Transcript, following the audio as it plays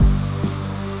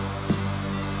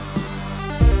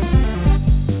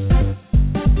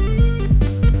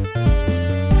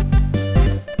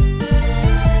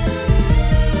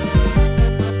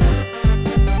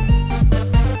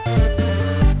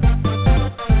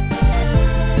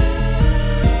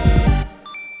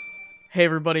Hey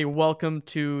everybody, welcome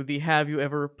to the Have You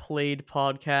Ever Played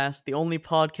podcast, the only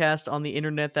podcast on the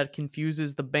internet that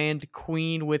confuses the band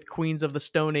Queen with Queens of the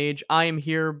Stone Age. I am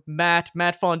here, Matt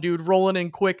Fondue, rolling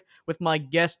in quick with my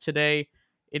guest today.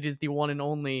 It is the one and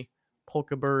only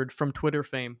Polkabird from Twitter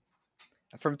fame.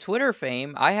 From Twitter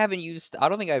fame, I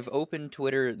don't think I've opened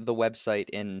Twitter, the website,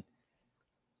 in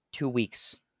 2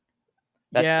 weeks.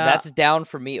 That's Yeah, that's down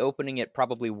from me opening it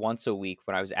probably once a week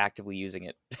when I was actively using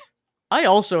it. I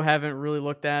also haven't really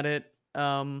looked at it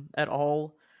at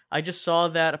all. I just saw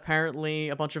that apparently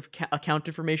a bunch of account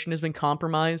information has been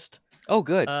compromised Oh,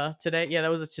 good. today. Yeah,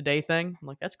 that was a today thing. I'm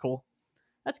like, that's cool.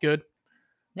 That's good.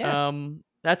 Yeah.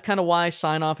 That's kind of why I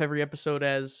sign off every episode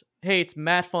as, "Hey, it's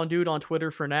Matt Fondue on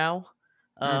Twitter for now,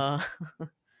 Mm. uh,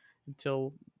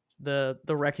 until the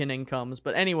reckoning comes."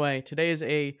 But anyway, today is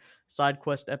a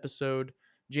Sidequest episode.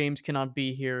 James cannot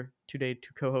be here today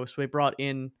to co-host. We brought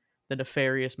in the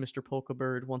nefarious Mr.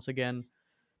 Polkabird once again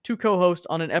to co-host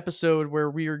on an episode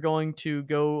where we are going to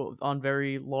go on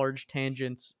very large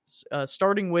tangents,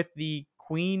 starting with the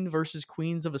Queen versus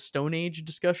Queens of a Stone Age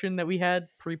discussion that we had Well,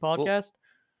 pre-podcast.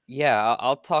 yeah,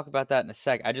 I'll talk about that in a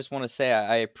sec. I just want to say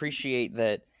I appreciate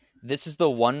that this is the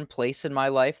one place in my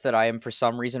life that I am for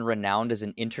some reason renowned as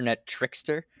an internet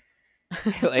trickster.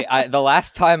 The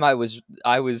last time I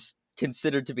was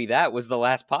considered to be that was the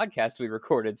last podcast we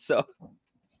recorded.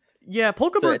 Yeah, So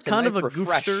Polkabird it's a kind of nice a goofster,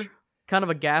 refresh. kind of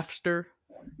a gaffster,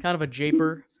 kind of a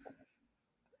japer.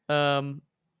 Um,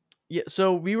 yeah.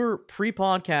 So we were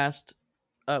pre-podcast.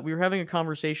 We were having a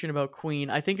conversation about Queen.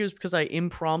 I think it was because I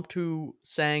impromptu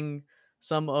sang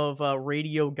some of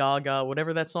Radio Gaga,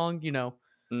 whatever that song.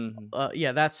 Hmm.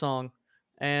 Yeah, that song.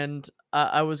 And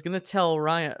I was gonna tell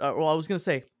Ryan. Well, I was gonna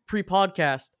say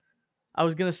pre-podcast. I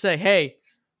was gonna say, hey,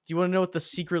 do you want to know what the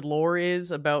secret lore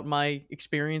is about my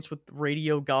experience with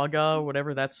Radio Gaga, or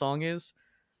whatever that song is?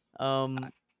 I-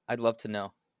 Um, I'd love to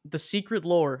know. the secret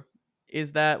lore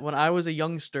is that when I was a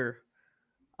youngster,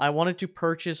 I wanted to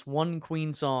purchase one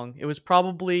Queen song. It was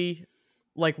probably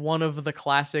like one of the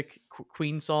classic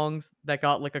Queen songs that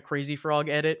got like a Crazy Frog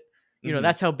edit. Hmm.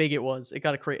 That's how big it was. It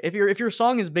got a if your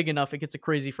song is big enough, it gets a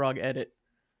Crazy Frog edit.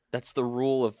 That's the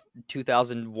rule of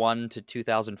 2001 to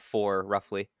 2004,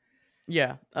 roughly.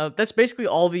 Yeah, that's basically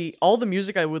all the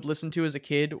music I would listen to as a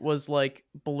kid was like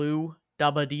Blue,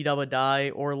 Dabba Dee Dabba Die,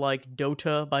 or like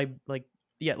Dota by like,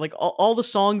 yeah, like all the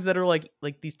songs that are like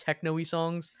these techno-y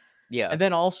songs, Yeah. and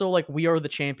then also like We Are the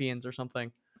Champions or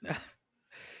something.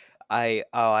 I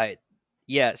oh I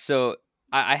yeah, so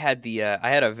I had I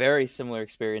had a very similar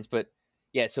experience, but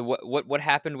yeah, so what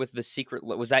happened with the secret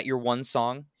was that your one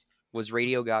song? Was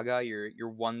Radio Gaga your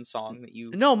one song that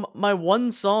you No, my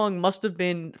one song must have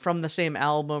been from the same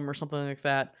album or something like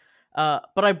that.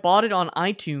 But I bought it on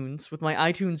iTunes with my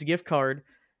iTunes gift card,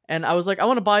 and I was like, I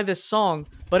want to buy this song,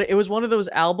 but it was one of those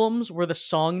albums where the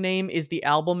song name is the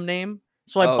album name,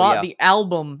 so I Oh bought yeah. the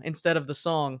album instead of the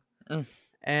song. Mm.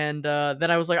 And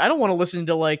then I was like, I don't want to listen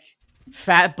to like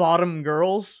Fat Bottom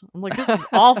Girls. I'm like, this is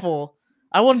awful.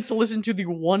 I wanted to listen to the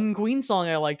one Queen song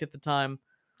I liked at the time,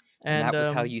 And and that was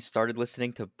how you started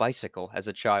listening to Bicycle as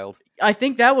a child. I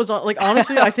think that was like,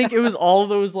 honestly, I think it was all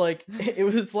those like it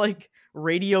was like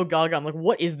Radio Gaga. I'm like,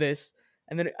 what is this?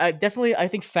 And then I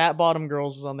think Fat Bottom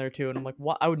Girls was on there too, and I'm like,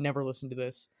 what? I would never listen to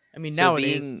this. I mean, So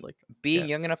nowadays it's being like, being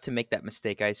yeah, young enough to make that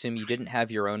mistake, I assume you didn't have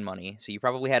your own money. So you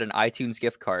probably had an iTunes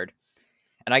gift card.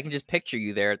 And I can just picture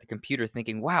you there at the computer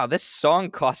thinking, "Wow, this song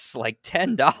costs like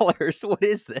 $10. What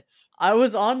is this?" I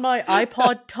was on my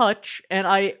iPod Touch, and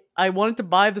I wanted to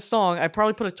buy the song. I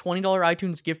probably put a $20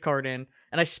 iTunes gift card in,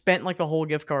 and I spent like the whole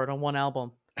gift card on one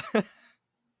album.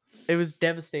 It was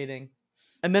devastating.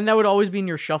 And then that would always be in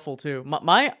your shuffle too.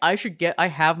 I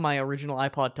have my original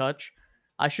iPod Touch.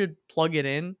 I should plug it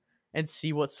in and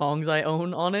see what songs I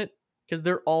own on it, because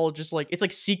they're all just like, it's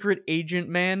like Secret Agent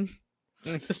Man,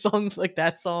 like the song, like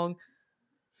that song.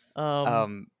 Um,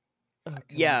 um oh god,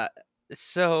 yeah,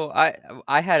 so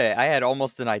I had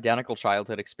almost an identical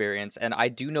childhood experience, and I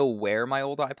do know where my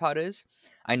old iPod is.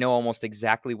 I know almost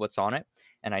exactly what's on it,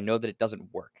 and I know that it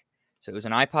doesn't work. So it was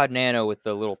an iPod Nano with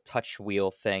the little touch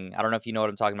wheel thing. I don't know if you know what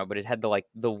I'm talking about, but it had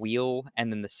the wheel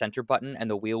and then the center button, and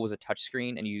the wheel was a touch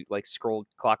screen, and you like scrolled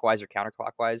clockwise or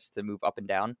counterclockwise to move up and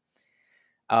down.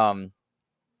 Um,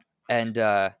 and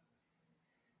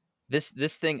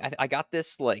this thing, I got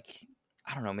this like,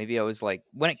 I don't know, maybe I was like,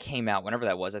 when it came out, whenever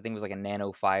that was, I think it was like a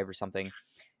Nano 5 or something.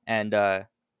 And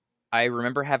I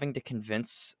remember having to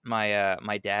convince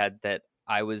my dad that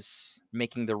I was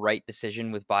making the right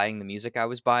decision with buying the music I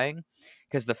was buying,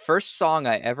 because the first song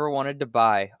I ever wanted to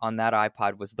buy on that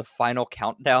iPod was The Final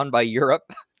Countdown by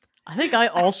Europe. I think I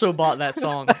also bought that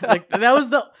song. Like that was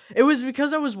the. It was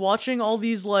because I was watching all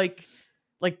these like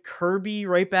Kirby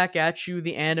Right Back at You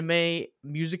the anime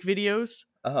music videos.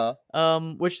 Uh-huh.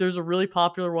 Which there's a really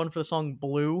popular one for the song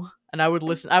Blue, and I would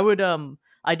listen.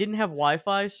 I didn't have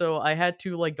Wi-Fi, so I had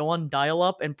to like go on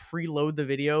dial-up and preload the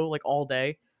video like all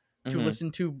day to Hmm.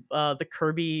 listen to the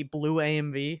Kirby Blue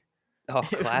AMV. Oh,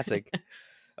 classic.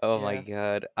 Oh my Yeah.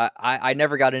 god. I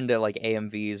never got into like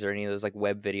AMVs or any of those like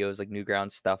web videos like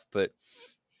Newgrounds stuff, but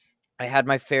I had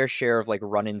my fair share of like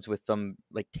run-ins with them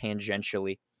like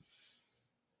tangentially.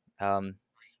 Um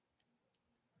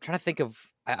trying to think of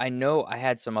I know I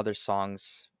had some other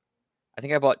songs. I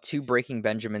think I bought 2 Breaking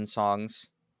Benjamin songs.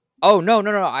 Oh no.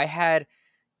 I had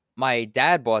my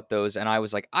dad bought those and I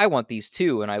was like, I want these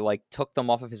too. And I like took them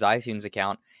off of his iTunes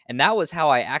account. And that was how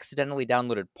I accidentally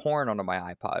downloaded porn onto my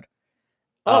iPod.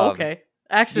 Oh, Um, okay. yeah,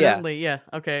 Accidentally, yeah.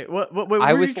 Okay. What I were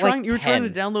you was like trying? You were trying to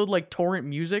 10. download like torrent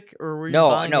music, or were you No,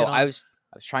 buying no, it I on? was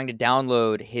I was trying to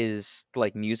download his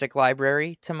like music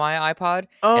library to my iPod,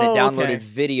 and it Oh, downloaded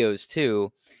okay. videos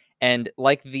too. And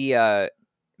like the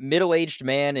middle-aged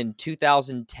man in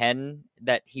 2010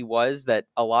 that he was, that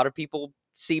a lot of people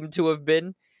seem to have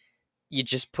been, you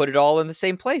just put it all in the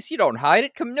same place. You don't hide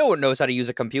it. No one knows how to use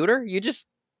a computer. You just,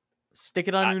 Stick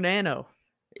it on uh, your Nano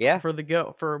yeah. for the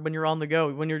go for when you're on the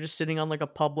go when you're just sitting on like a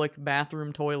public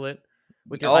bathroom toilet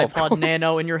with your Oh, of iPod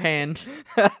Nano course. in your hand.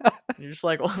 You're just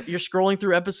like you're scrolling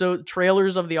through episode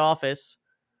trailers of The Office,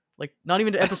 like not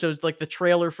even the episodes, like the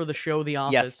trailer for the show The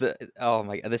Yes, Office. the oh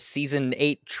my god, the season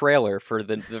 8 trailer for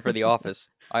the Office.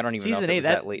 I don't even know if Season it 8, was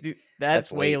that late. that's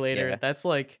That's way late. later. Yeah, That's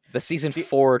like the season the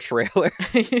 4 trailer.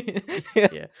 Yeah.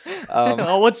 yeah. Um.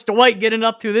 Oh, what's Dwight getting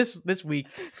up to this week?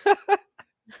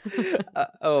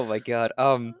 Oh my god.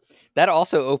 That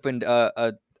also opened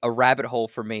a rabbit hole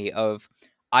for me of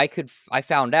I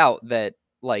found out that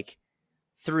like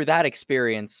through that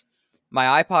experience,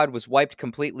 my iPod was wiped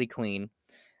completely clean.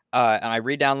 And I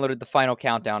re-downloaded the Final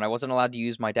Countdown. I wasn't allowed to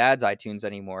use my dad's iTunes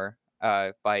anymore.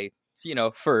 By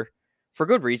for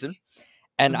good reason.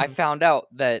 And I Mhm. found out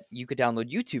that you could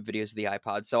download YouTube videos of the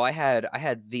iPod. So I had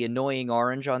the Annoying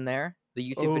Orange on there, the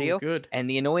YouTube Oh, video, good. and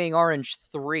the Annoying Orange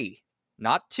 3,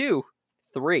 not 2,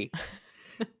 3.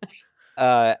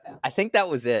 I think that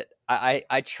was it.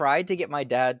 I tried to get my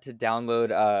dad to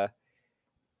download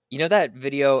you know that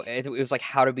video? It was like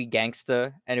How to Be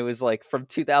Gangsta, and it was like from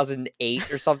 2008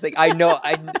 or something. I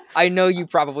know you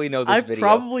probably know I this video.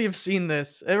 probably have seen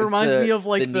this. It It's reminds me of the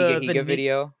like Niga the Higa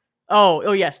video.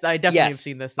 oh yes, I definitely have Yes,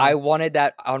 seen this I then. wanted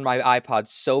that on my iPod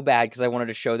so bad because I wanted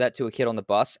to show that to a kid on the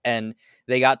bus, and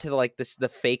they got to like the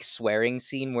fake swearing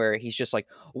scene where he's just like,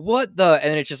 "What the?"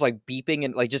 and then it's just like beeping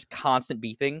and like just constant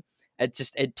beeping. It's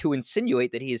just to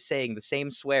insinuate that he is saying the same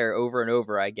swear over and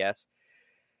over, I guess.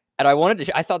 And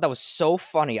I thought that was so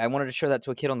funny. I wanted to show that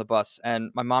to a kid on the bus,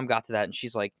 and my mom got to that, and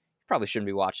she's like, "You probably shouldn't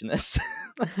be watching this."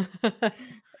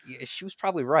 Yeah, she was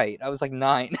probably right. I was like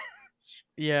 9.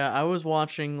 Yeah, I was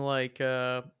watching like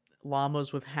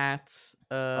llamas with hats,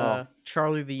 Oh,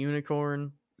 Charlie the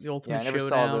Unicorn, The yeah, I Ultimate never saw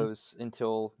Showdown. those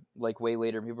until like way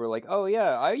later. People were like, "Oh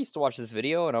yeah, I used to watch this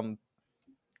video," and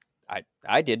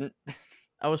I didn't.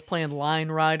 I was playing Line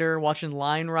Rider, watching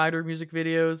Line Rider music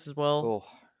videos as well.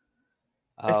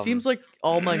 Oh, It seems like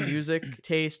all my um, music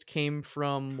taste came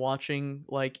from watching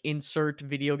like insert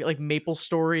video like Maple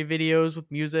Story videos with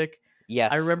music. I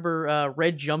yes. remember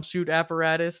Red Jumpsuit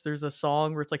Apparatus. There's a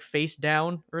song where it's like face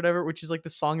down or whatever, which is like the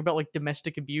song about like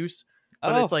domestic abuse,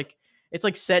 but Oh, it's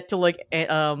like set to like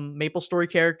Maple Story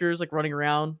characters like running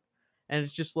around, and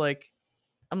it's just like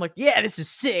I'm like, yeah, this is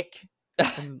sick,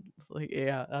 and like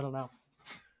yeah, I don't know.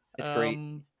 it's great.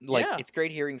 Like Yeah, it's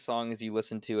great hearing songs you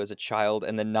listen to as a child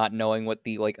and then not knowing what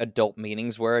the like adult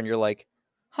meanings were, and you're like,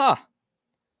 "Huh,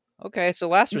 okay, so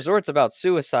Last Resort's about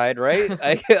suicide, right?"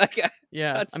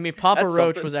 yeah. I That's mean, Papa that's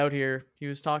Roach something. was out here. He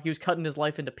was cutting his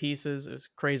life into pieces. It was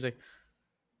crazy.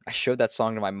 I showed that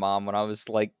song to my mom when I was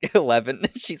like 11.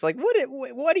 She's like, what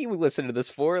are you listening to this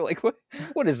for? Like,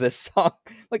 what is this song?"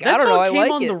 Like, I That don't know. song I came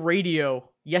like on the it. radio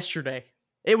yesterday.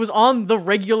 It was on the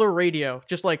regular radio,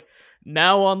 just like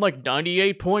now on like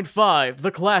 98.5, the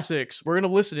classics. We're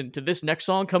gonna listen to this next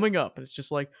song coming up, and it's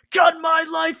just like cut my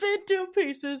life into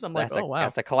pieces. I'm like, oh wow,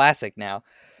 That's a classic now.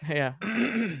 yeah.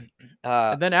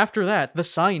 uh, And then after that, The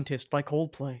Scientist by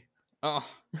Coldplay. oh,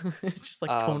 It's just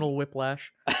like um, tonal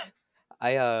whiplash.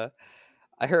 I uh,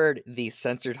 I heard the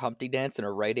censored Humpty dance in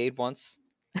a Rite Aid once,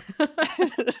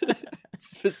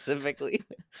 specifically.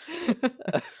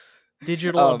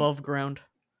 Digital um, above ground.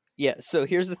 yeah. So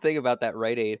here's the thing about that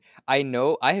Rite Aid. I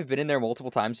know I have been in there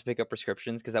multiple times to pick up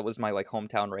prescriptions because that was my like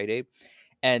hometown Rite Aid.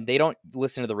 and they don't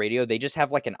listen to the radio. They just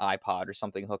have like an iPod or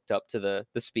something hooked up to the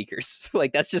speakers.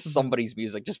 Like that's just Mhm. somebody's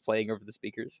music just playing over the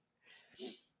speakers.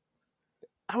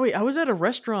 Oh wait, I was at a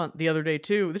restaurant the other day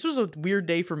too. This was a weird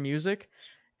day for music,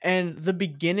 and the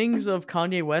beginnings of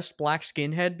Kanye West Black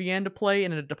Skinhead began to play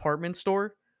in a department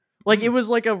store. Like it Mm. was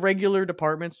like a regular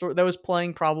department store that was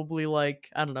playing probably like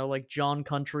I don't know, like John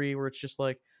Country, where it's just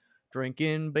like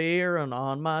drinking beer and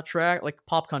on my track, like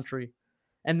pop country,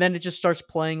 and then it just starts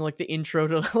playing like the intro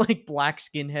to like Black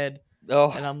Skinhead,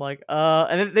 Oh, and I'm like,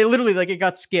 and they literally like it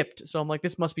got skipped, so I'm like,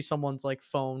 this must be someone's like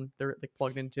phone they're like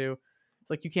plugged into. It's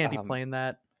like you can't be um, playing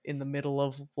that in the middle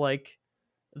of like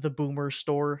the boomer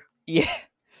store. yeah.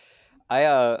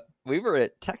 We were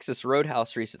at Texas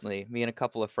Roadhouse recently, me and a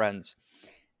couple of friends,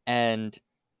 and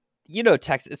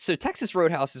Texas. So Texas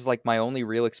Roadhouse is like my only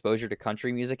real exposure to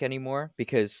country music anymore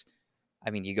because, I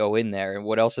mean, you go in there and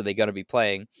what else are they gonna be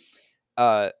playing?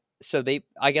 Uh, so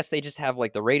I guess they just have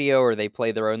like the radio or they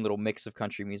play their own little mix of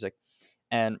country music.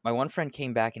 And my one friend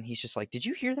came back and he's just like, "Did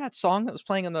you hear that song that was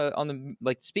playing on the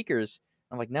like speakers?"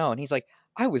 I'm like, "No." And he's like,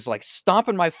 "I was like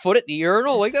stomping my foot at the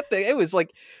urinal like that thing. It was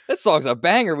like that song's a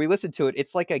banger." We listened to it.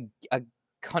 It's like a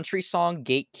country song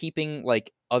gatekeeping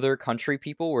like other country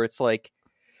people where it's like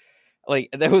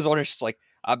there was one that's just like,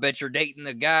 "I bet you're dating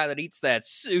the guy that eats that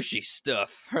sushi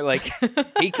stuff," or like,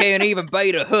 "He can't even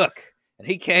bait a hook and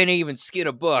he can't even skin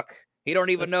a buck. He don't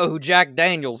even that's know who Jack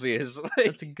Daniels is." Like,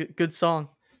 that's a good song.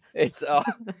 it's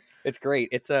it's great.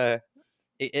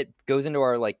 It goes into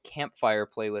our like campfire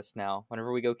playlist now.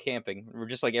 Whenever we go camping, we're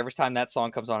just like every time that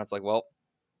song comes on, it's like, well,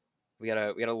 we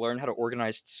gotta learn how to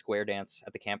organize square dance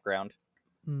at the campground.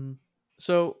 Mm.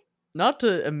 So, not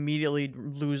to immediately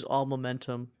lose all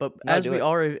momentum, but No, as do we it.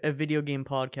 are a video game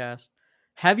podcast,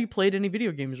 have you played any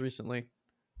video games recently?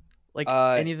 Like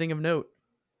Uh, anything of note?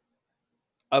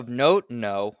 of note,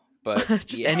 no, but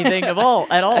Just yeah, anything of all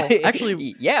at all.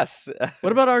 Actually, yes.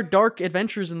 what about our dark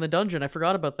adventures in the dungeon? I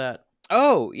forgot about that.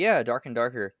 Oh yeah, Dark and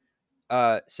Darker.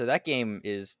 So that game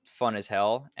is fun as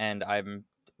hell, and I'm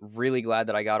really glad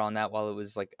that I got on that while it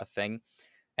was like a thing.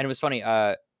 And it was funny.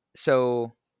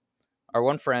 So our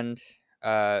one friend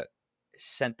uh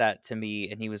sent that to me,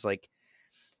 and he was like,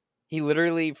 he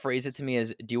literally phrased it to me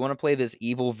as, "Do you want to play this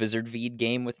evil Wizard Veed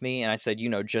game with me?" And I said,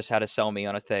 just how to sell me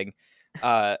on a thing.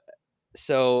 Uh,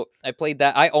 so I played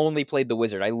that. I only played the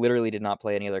wizard. I literally did not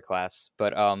play any other class,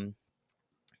 but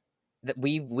that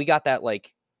we got that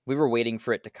like we were waiting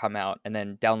for it to come out and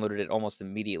then downloaded it almost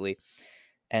immediately.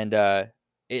 And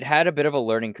it had a bit of a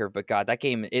learning curve, but God, that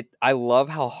game, I love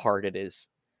how hard it is.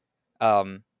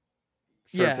 Um,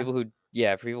 for Yeah. people who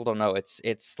yeah, for people who don't know,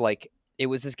 it's like it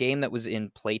was this game that was in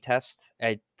playtest.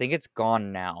 I think it's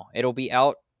gone now. It'll be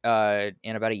out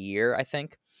in about a year, I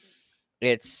think.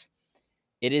 It's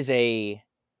it is a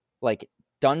like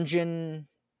dungeon.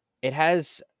 It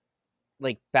has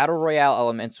like battle royale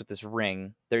elements with this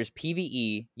ring. There's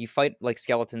PvE. You fight like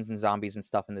skeletons and zombies and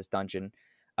stuff in this dungeon.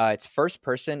 It's first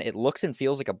person. It looks and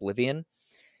feels like Oblivion.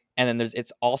 And then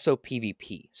it's also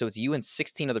PvP. So it's you and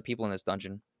 16 other people in this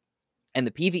dungeon. And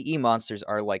the PvE monsters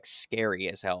are like scary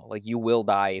as hell. Like you will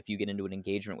die if you get into an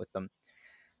engagement with them.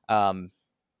 Um,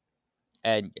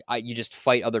 and you just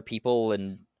fight other people,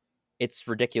 and it's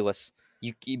ridiculous.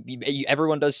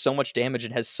 Everyone does so much damage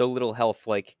and has so little health.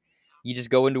 Like you just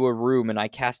go into a room and I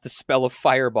cast a spell of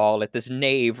fireball at this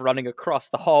knave running across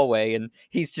the hallway, and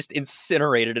he's just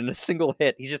incinerated in a single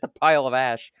hit. He's just a pile of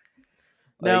ash.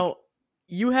 Like Now,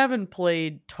 you haven't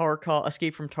played Tarkov,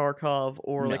 Escape from Tarkov,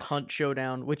 or like no. Hunt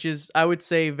Showdown, which is I would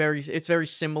say it's very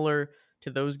similar to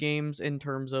those games in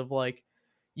terms of like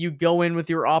you go in with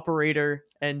your operator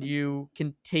and you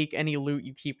can take any loot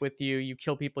you keep with you. You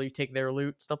kill people, you take their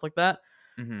loot, stuff like that.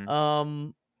 Mm-hmm.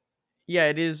 Um, yeah,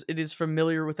 it is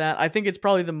familiar with that. I think it's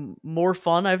probably the more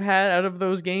fun I've had out of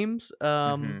those games.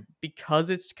 Mm-hmm. Because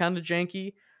it's kind of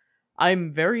janky.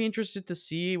 I'm very interested to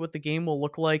see what the game will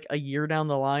look like a year down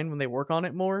the line when they work on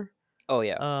it more. Oh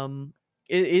yeah. Um,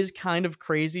 it is kind of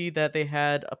crazy that they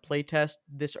had a playtest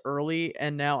this early,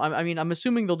 and now I mean I'm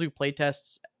assuming they'll do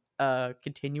playtests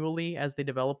continually as they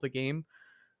develop the game.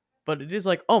 But it is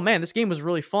like, oh man, this game was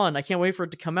really fun. I can't wait for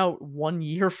it to come out 1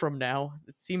 year from now.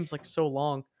 It seems like so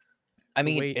long I to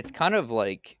mean, wait. it's kind of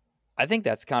like I think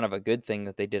that's kind of a good thing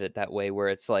that they did it that way, where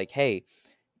it's like, hey,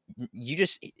 you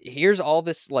just here's all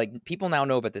this like people now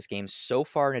know about this game so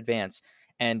far in advance,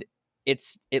 and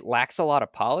it lacks a lot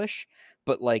of polish,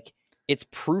 but like it's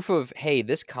proof of, hey,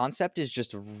 this concept is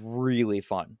just really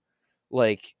fun.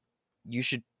 Like you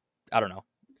should, I don't know.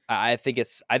 I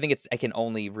can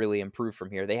only really improve from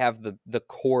here. They have the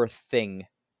core thing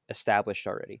established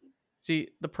already. See,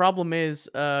 the problem is,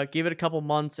 give it a couple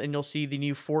months and you'll see the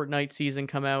new Fortnite season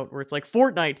come out where it's like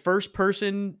Fortnite first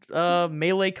person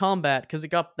melee combat because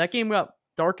that game got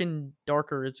dark and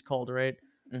darker. It's called, right?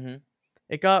 Mm-hmm.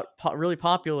 It got really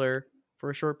popular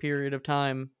for a short period of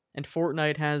time, and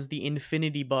Fortnite has the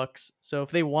Infinity Bucks. So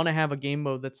if they want to have a game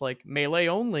mode that's like melee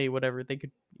only, whatever, they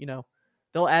could,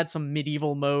 they'll add some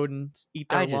medieval mode and eat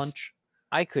their I just lunch.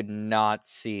 I could not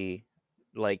see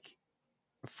like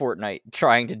Fortnite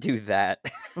trying to do that.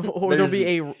 Or there'll There's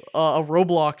be a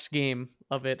Roblox game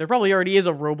of it. There probably already is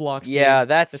a Roblox yeah, game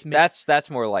that's that's that's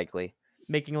more likely.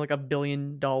 making like $1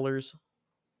 billion.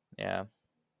 Yeah.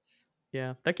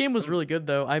 Yeah, that game was Some really good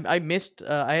though. I missed.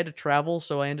 I had to travel,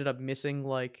 so I ended up missing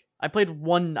like I played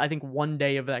I think 1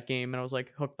 day of that game, and I was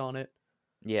like hooked on it.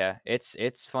 yeah,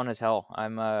 it's fun as hell.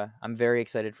 I'm very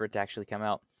excited for it to actually come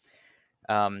out.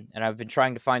 And I've been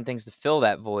trying to find things to fill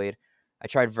that void. I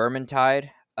tried Vermintide,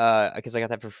 because I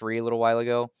got that for free a little while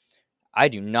ago. I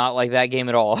do not like that game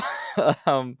at all.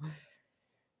 um, I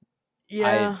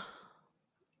Yeah,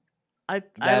 I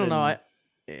that don't know.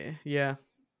 and Yeah.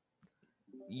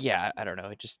 yeah, I don't know.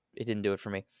 It didn't do it for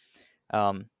me.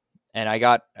 Um, and I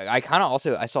kind of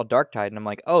also I saw Darktide and I'm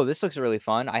like, oh, this looks really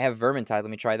fun. I have Vermintide. Let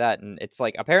me try that. And it's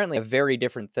like apparently a very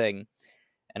different thing.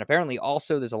 And apparently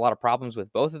also there's a lot of problems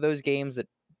with both of those games that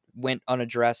went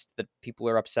unaddressed that people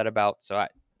are upset about. So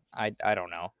I don't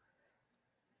know.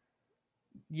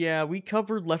 Yeah, we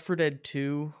covered Left 4 Dead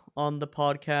 2 on the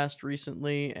podcast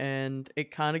recently, and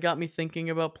it kind of got me thinking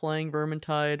about playing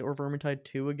Vermintide or Vermintide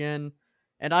 2 again.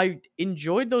 And I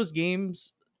enjoyed those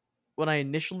games when I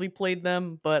initially played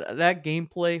them, but that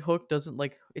gameplay hook doesn't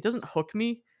hook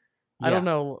me. I don't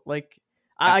Yeah. know. Like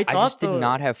I I just thought did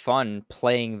not have fun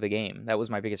playing the game. That was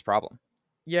my biggest problem.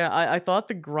 I thought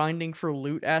the grinding for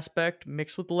loot aspect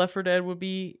mixed with the Left 4 Dead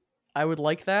I would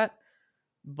like that,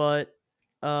 but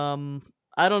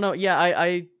I don't know. Yeah,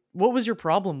 I what was your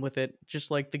problem with it?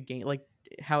 Just like the game, like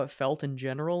how it felt in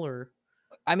general, or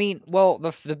I mean, well,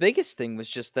 the biggest thing was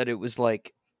just that it was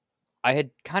like I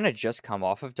had kind of just come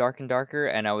off of Dark and Darker,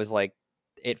 and I was like,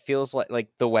 it feels like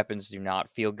the weapons do not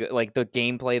feel good. Like the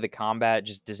gameplay, the combat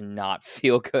just does not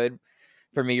feel good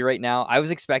for me right now. I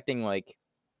was expecting like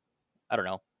I don't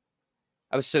know.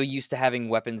 I was so used to having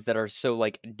weapons that are so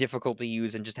like difficult to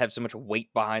use and just have so much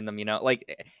weight behind them. Like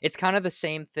it's kind of the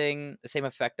same thing, the same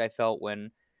effect I felt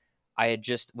when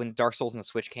when Dark Souls and the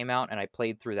Switch came out, and I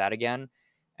played through that again,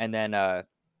 and then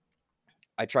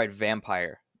I tried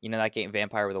Vampire. You know that game,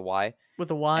 Vampire with a Y. with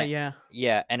a Y? And, Yeah.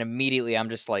 yeah, and immediately I'm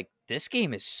just like, this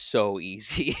game is so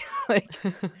easy. Like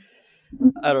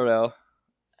I don't know.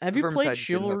 Have you played Vermintide just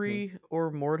didn't hook me. Chivalry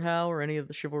or Mordhau or any of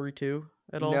the Chivalry 2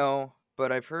 at all? No,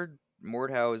 but I've heard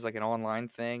Mordhau is like an online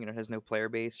thing and it has no player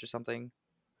base or something.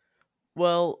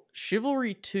 Well,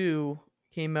 Chivalry 2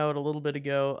 came out a little bit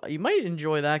ago. You might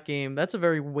enjoy that game. That's a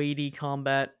very weighty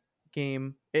combat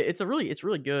game. It's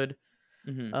really good.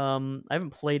 Hmm. I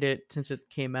haven't played it since it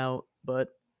came out, but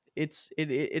it's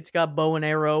got bow and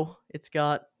arrow. It's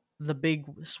got the big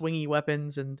swingy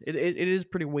weapons, and it is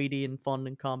pretty weighty and fun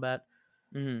in combat.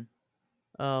 Hmm.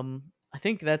 I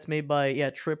think that's made by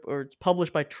Trip, or it's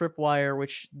published by Tripwire,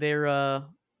 which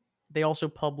they also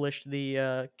published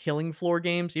the Killing Floor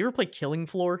games. You ever play Killing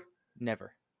Floor?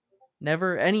 Never.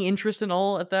 Never. Any interest in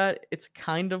all at that? It's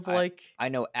kind of I like I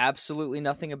know absolutely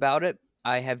nothing about it.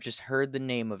 I have just heard the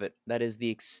name of it. That is the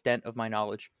extent of my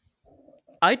knowledge.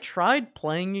 I tried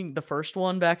playing the first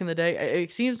one back in the day.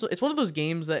 It seems it's one of those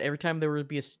games that every time there would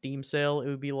be a Steam sale, it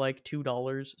would be like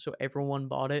 $2, so everyone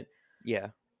bought it. Yeah.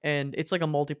 And it's like a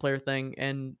multiplayer thing.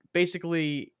 And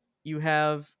basically, you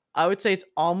have I would say it's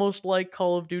almost like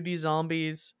Call of Duty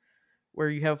Zombies, where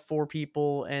you have four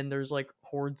people and there's like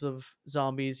hordes of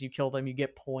zombies. You kill them, you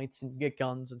get points and you get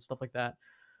guns and stuff like that.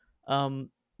 Um,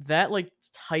 that like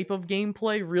type of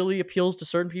gameplay really appeals to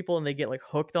certain people, and they get like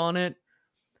hooked on it.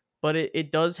 But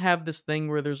it does have this thing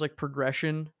where there's like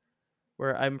progression,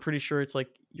 where I'm pretty sure it's like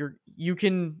you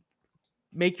can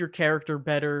make your character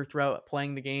better throughout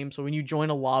playing the game. So when you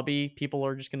join a lobby, people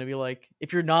are just gonna be like,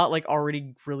 if you're not like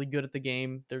already really good at the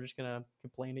game, they're just gonna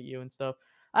complain at you and stuff.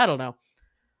 I don't know.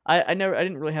 I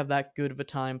didn't really have that good of a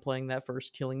time playing that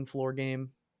first Killing Floor game,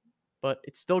 but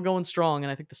it's still going strong,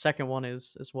 and I think the second one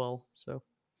is as well. So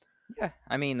Yeah.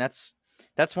 I mean, that's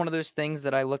one of those things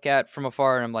that I look at from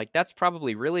afar and I'm like, that's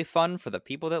probably really fun for the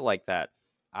people that like that.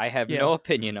 I have yeah, no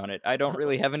opinion on it. I don't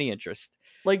really have any interest.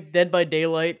 like Dead by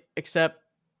Daylight, except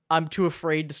I'm too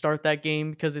afraid to start that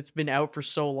game because it's been out for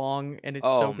so long and it's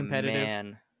so Oh competitive.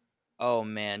 man. Oh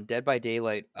man, Dead by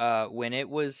Daylight. When it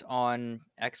was on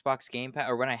Xbox Game Pass,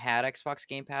 or when I had Xbox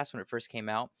Game Pass when it first came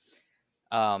out,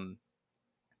 um,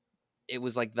 it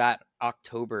was like that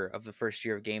October of the first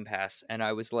year of Game Pass, and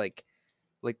I was like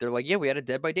they're like, yeah, we had a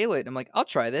Dead by Daylight. I'm like, I'll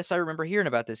try this. I remember hearing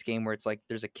about this game where it's like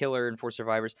there's a killer and 4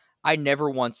 survivors. I never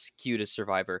once queued as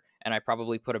survivor, and I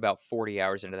probably put about 40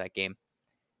 hours into that game.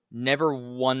 Never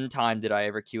one time did I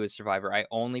ever queue as survivor. I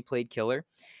only played killer,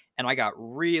 and I got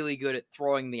really good at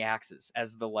throwing the axes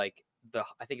as the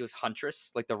I think it was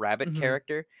Huntress, like the rabbit Hmm.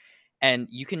 character. And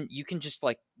you can just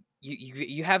like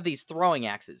you have these throwing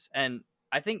axes, and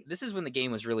I think this is when the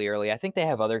game was really early. I think they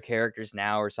have other characters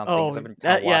now or something because I've Oh, been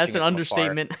kind of that yeah, that's watching an it from afar.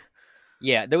 understatement.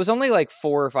 Yeah, there was only like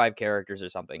 4 or 5 characters or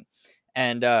something,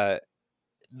 and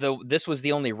this was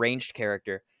the only ranged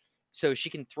character. So she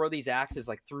can throw these axes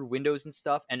like through windows and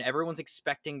stuff, and everyone's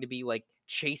expecting to be like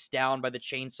chased down by the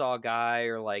chainsaw guy,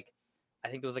 or like I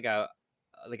think there was like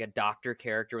a doctor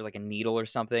character with like a needle or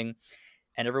something,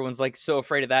 and everyone's like so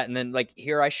afraid of that. And then like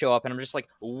here I show up and I'm just like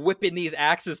whipping these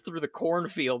axes through the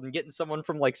cornfield and getting someone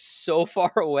from like so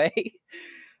far away.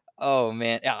 Oh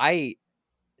man,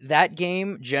 that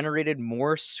game generated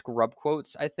more scrub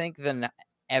quotes I think than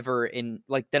ever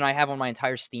than I have on my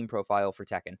entire Steam profile for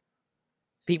Tekken.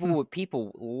 Hmm.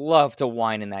 People love to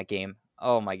whine in that game.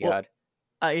 Oh my Well,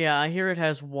 god. yeah, I hear it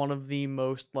has one of the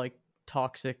most like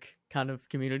toxic kind of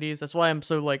communities. That's why I'm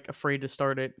so like afraid to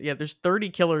start it. Yeah, there's 30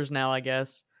 killers now, I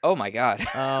guess. Oh my god.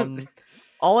 Um,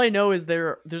 all I know is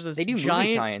there's They this do movie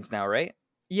giant. tie-ins now, right?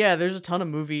 Yeah, there's a ton of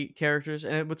movie characters,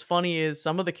 and what's funny is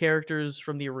some of the characters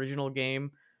from the original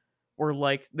game were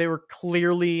like they were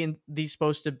clearly these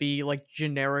supposed to be like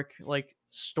generic like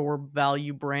store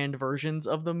value brand versions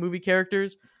of the movie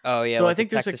characters. Oh yeah, So I like the think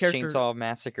there's a Texas character. Chainsaw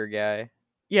Massacre guy.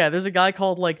 Yeah, there's a guy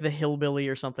called like the Hillbilly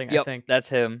or something, I Yep, think. that's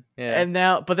him. Yeah. And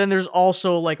now, but then there's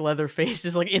also like Leatherface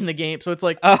is like in the game, so it's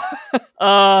like, Oh,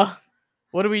 uh,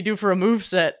 what do we do for a move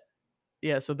set?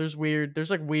 Yeah, so there's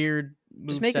like weird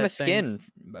just move make him a set things.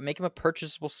 skin. Make him a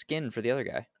purchasable skin for the other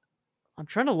guy. I'm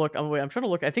trying to look. I'm trying to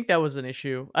look. I think that was an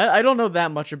issue. I don't know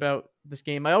that much about this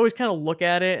game. I always kind of look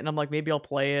at it and I'm like, maybe I'll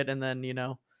play it, and then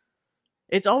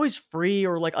it's always free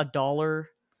or like $1, but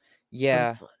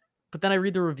Yeah. but then I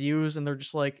read the reviews and they're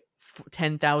just like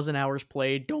 10,000 hours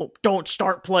played. Don't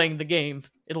start playing the game.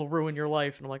 It'll ruin your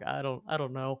life. And I'm like, I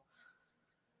don't know.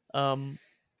 Um,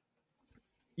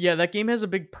 yeah, that game has a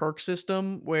big perk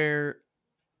system where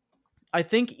I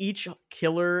think each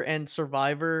killer and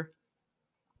survivor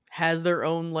has their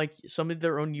own like some of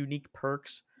their own unique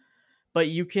perks, but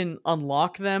you can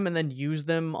unlock them and then use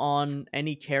them on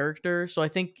any character. So I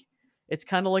think it's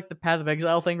kind of like the Path of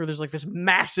Exile thing where there's like this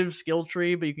massive skill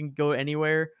tree, but you can go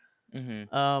anywhere.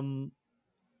 Mm-hmm. Um,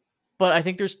 but I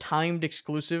think there's timed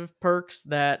exclusive perks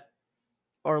that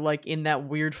are like in that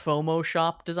weird FOMO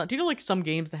shop design. Do you know like some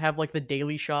games that have like the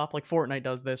daily shop? Like Fortnite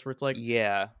does this, where it's like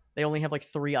Yeah. they only have like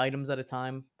 3 items at a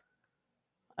time.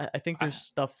 I think there's I,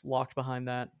 stuff locked behind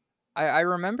that. I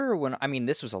remember when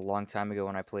this was a long time ago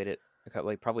when I played it.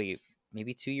 Like probably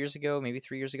maybe 2 years ago, maybe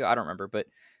 3 years ago. I don't remember, but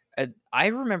I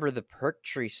remember the perk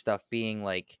tree stuff being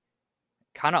like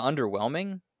kind of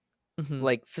underwhelming. Hmm.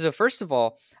 Like, so first of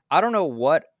all, I don't know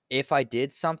what if I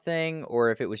did something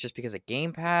or if it was just because of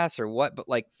Game Pass or what, but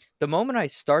like the moment I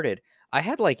started, I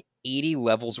had like 80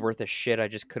 levels worth of shit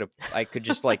I could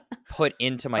just like put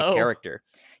into my Oh, character.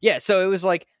 Yeah, so it was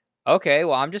like, okay,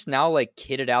 well, I'm just now like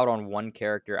kitted out on one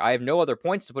character. I have no other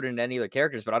points to put into any other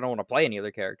characters, but I don't want to play any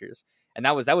other characters. And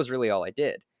that was really all I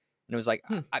did. And it was like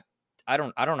hmm. I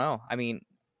don't know.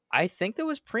 I think there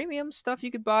was premium stuff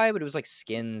you could buy, but it was like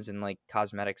skins and like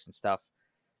cosmetics and stuff.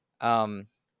 Um,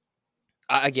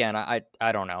 again, I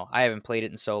don't know. I haven't played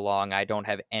it in so long. I don't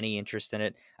have any interest in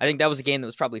it. I think that was a game that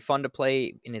was probably fun to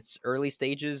play in its early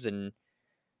stages, and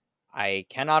I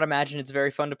cannot imagine it's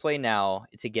very fun to play now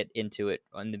to get into it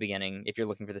in the beginning if you're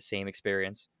looking for the same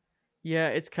experience. Yeah,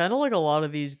 it's kind of like a lot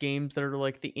of these games that are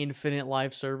like the infinite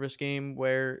live service game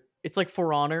where it's like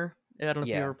For Honor. I don't know if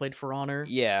you Yeah, ever played For Honor.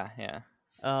 yeah.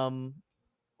 Um,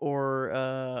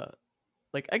 or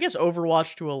like I guess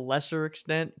Overwatch to a lesser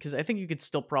extent because I think you could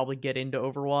still probably get into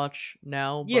Overwatch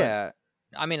now, but Yeah.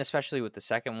 Especially with the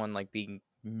second one like being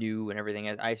new and everything.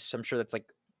 I'm sure that's like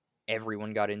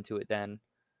everyone got into it then.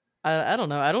 I don't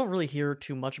know. I don't really hear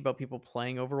too much about people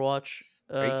playing Overwatch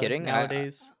Are you kidding?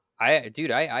 nowadays.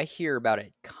 Dude, I hear about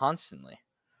it constantly.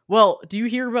 Well, do you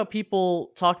hear about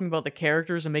people talking about the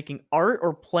characters and making art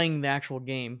or playing the actual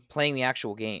game? Playing the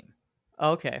actual game.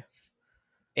 Okay.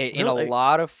 In a Really?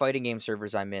 lot of fighting game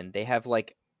servers I'm in, they have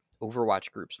like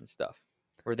Overwatch groups and stuff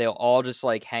where they'll all just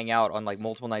like hang out on like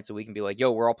multiple nights a week and be like,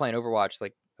 "Yo, we're all playing Overwatch."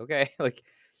 Like, okay, like.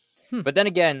 Hmm. But then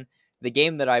again, the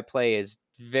game that I play is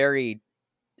very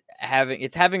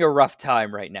having a rough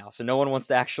time right now, so no one wants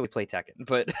to actually play Tekken.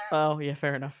 But Oh yeah,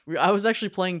 fair enough. I was actually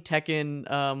playing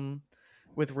Tekken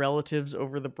with relatives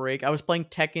over the break. I was playing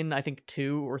Tekken, I think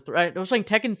 2 or 3. I was playing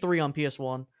Tekken 3 on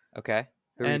PS1, okay,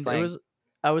 who are you and it playing? was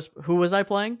I was who was I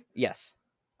playing? Yes.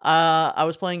 I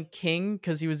was playing King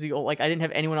because he was the old, like I didn't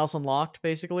have anyone else unlocked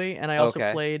basically, and I also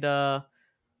Okay. played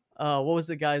what was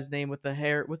the guy's name with the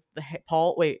hair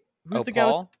Paul? Wait, who's Oh, the guy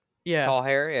with? Paul, Yeah, tall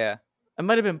hair. Yeah. it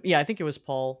might have been. Yeah, I think it was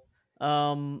Paul.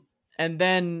 And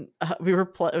then it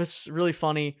was really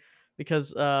funny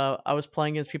because I was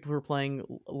playing as people who were playing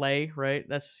Lay, right?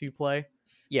 That's who you play.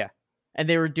 Yeah. And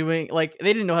they were doing like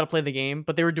they didn't know how to play the game,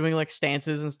 but they were doing like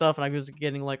stances and stuff, and I was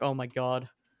getting like, oh my god,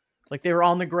 like they were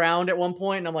on the ground at one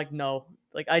point, and I'm like, no,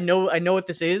 like I know what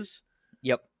this is,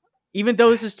 Yep. even though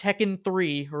this is Tekken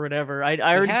 3 or whatever. I He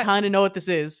already had kind of know what this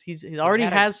is. He he already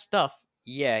had a has stuff.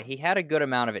 he had a good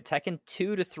amount of it. Tekken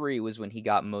 2 to 3 was when he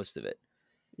got most of it.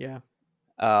 Yeah,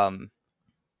 Um,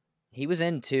 he was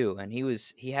in 2, and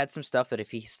he had some stuff that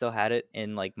if he still had it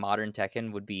in like modern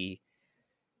Tekken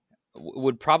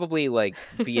would probably like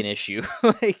be an issue.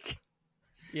 Like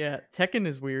yeah. Tekken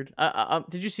is weird.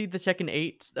 Did you see the Tekken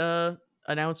 8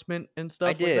 announcement and I stuff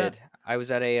like that? did. I was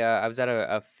at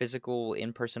a physical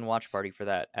in person watch party for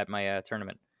that at my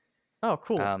tournament. Oh,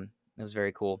 cool. It was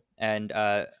very cool. And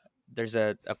there's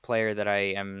a player that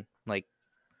I am like,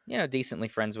 decently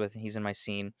friends with. He's in my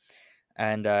scene,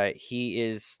 and he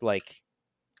is like,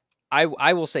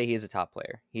 I will say he is a top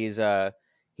player. He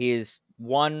is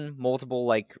won multiple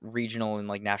like regional and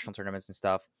like national tournaments and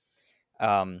stuff.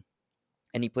 Um,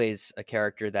 and he plays a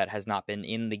character that has not been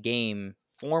in the game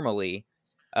formally.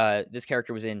 This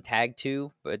character was in Tag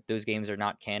 2, but those games are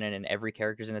not canon, and every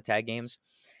character's in the Tag games.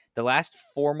 The last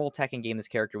formal Tekken game this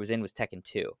character was in was Tekken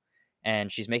 2,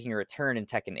 and she's making a return in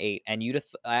Tekken 8. And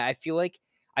I feel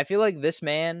like this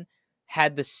man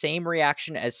had the same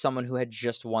reaction as someone who had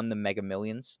just won the Mega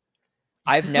Millions.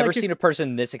 I've I never could seen a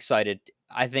person this excited,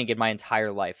 I think, in my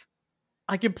entire life.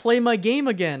 I could play my game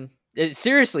again.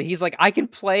 Seriously, he's like, I can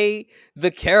play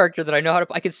the character that I know how to.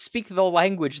 I can speak the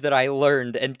language that I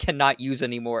learned and cannot use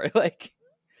anymore. Like,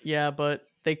 Yeah, but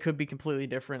they could be completely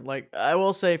different. Like I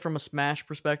will say, from a Smash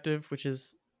perspective, which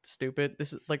is stupid.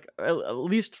 This is like at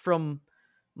least from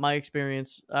my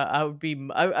experience,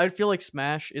 I'd feel like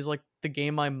Smash is like the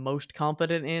game I'm most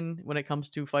competent in when it comes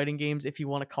to fighting games, if you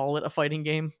want to call it a fighting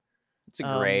game. it's a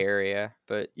gray Um, area,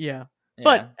 but yeah, yeah.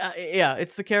 but yeah,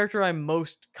 it's the character I'm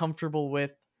most comfortable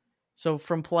with. So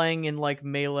from playing in like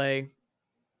Melee,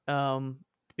 um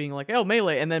being like, oh,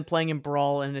 Melee, and then playing in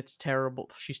Brawl and it's terrible,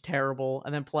 she's terrible,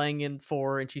 and then playing in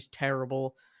 4 and she's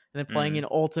terrible, and then playing Mm, in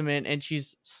Ultimate and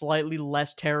she's slightly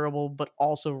less terrible but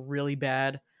also really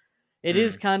bad. It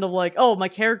is mm. kind of like, oh, my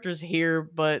character's here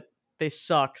but they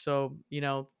suck, so you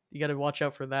got to watch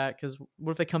out for that, because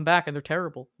what if they come back and they're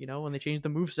terrible, when they change the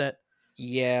move set.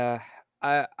 Yeah,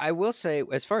 I will say,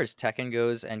 as far as Tekken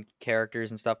goes and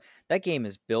characters and stuff, that game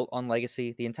is built on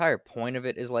legacy. The entire point of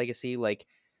it is legacy. Like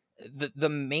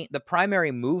the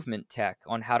primary movement tech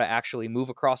on how to actually move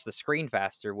across the screen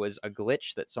faster was a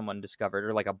glitch that someone discovered,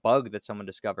 or like a bug that someone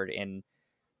discovered in.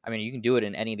 I mean, you can do it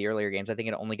in any of the earlier games. I think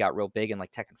it only got real big in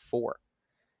like Tekken 4,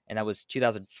 and that was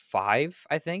 2005,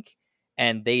 I think.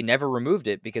 And they never removed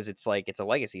it because it's like it's a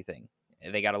legacy thing.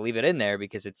 They got to leave it in there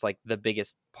because it's like the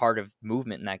biggest part of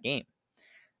movement in that game.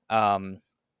 Um,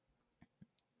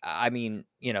 I mean,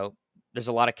 there's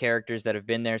a lot of characters that have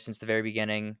been there since the very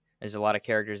beginning. There's a lot of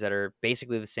characters that are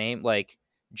basically the same, like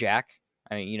Jack.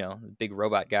 I mean, the big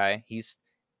robot guy. He's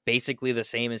basically the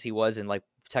same as he was in like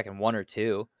Tekken 1 or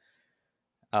 2.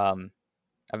 I've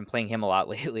been playing him a lot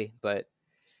lately, but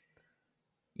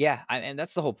yeah, and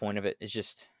that's the whole point of it, is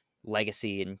just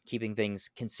legacy and keeping things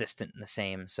consistent and the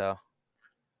same. So,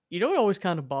 You know what always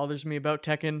kind of bothers me about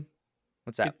Tekken?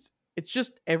 what's that? It's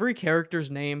just every character's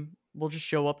name will just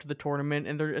show up to the tournament,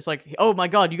 and it's like, oh my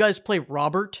god, you guys play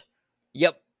Robert?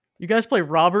 Yep. You guys play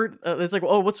Robert? It's like,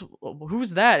 oh,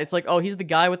 who's that? It's like, oh, he's the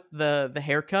guy with the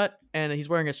haircut and he's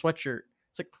wearing a sweatshirt.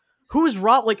 It's like, who is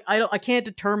Rob? Like, I can't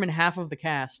determine half of the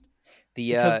cast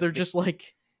because they're just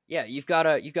like, Yeah, you've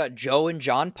got Joe and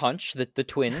John Punch, the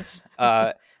twins.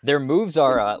 Their moves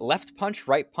are left punch,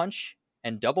 right punch,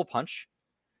 and double punch,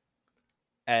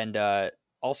 and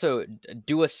also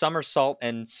do a somersault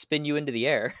and spin you into the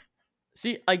air.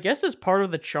 see, I guess as part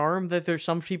of the charm that there's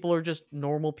some people are just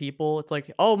normal people. It's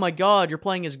like, oh my god, you're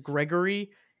playing as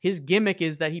Gregory. His gimmick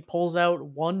is that he pulls out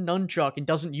one nunchuck and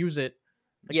doesn't use it.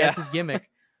 Like Yeah, that's his gimmick.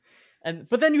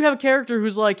 But then you have a character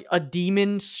who's like a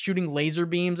demon shooting laser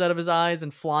beams out of his eyes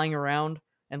and flying around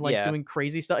and like yeah. doing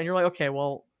crazy stuff, and you're like, okay,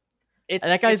 well, It's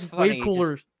that guy's way funny. Just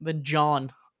cooler than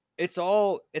John.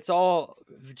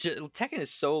 Tekken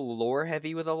is so lore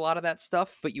heavy with a lot of that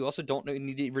stuff, but you also don't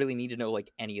really need to know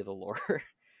like any of the lore.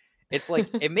 It's like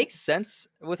it makes sense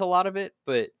with a lot of it,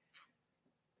 but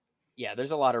yeah,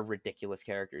 there's a lot of ridiculous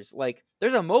characters. Like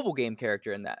there's a mobile game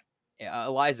character in that.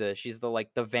 Eliza, she's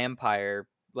the vampire,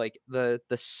 like the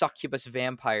succubus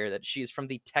vampire that she's from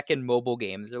the Tekken mobile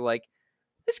games. They're like,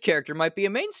 this character might be a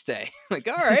mainstay. Like,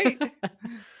 all right.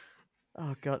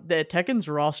 Oh god, the Tekken's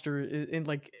roster in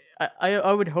like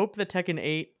I would hope that Tekken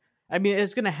 8. I mean,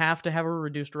 it's gonna have to have a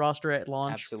reduced roster at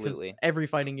launch because Absolutely. every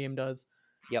fighting game does.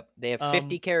 Yep. They have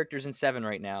 50 Um. characters in 7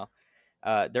 right now.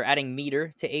 They're adding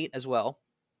meter to 8 as well.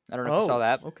 I don't know if you saw Oh,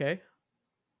 that. okay.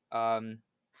 Um,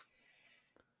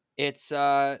 it's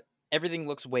everything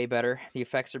looks way better. The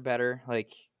effects are better.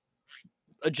 Like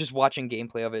just watching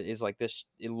gameplay of it is like this.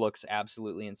 It looks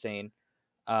absolutely insane.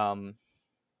 Um,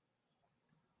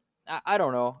 I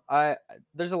don't know.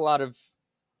 There's a lot of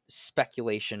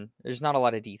speculation. There's not a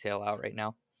lot of detail out right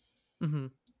now. Hmm.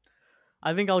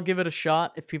 I think I'll give it a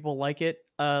shot if people like it.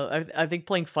 I think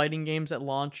playing fighting games at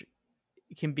launch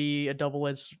can be a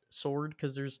double-edged sword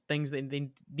because there's things that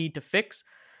they need to fix.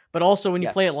 But also, when you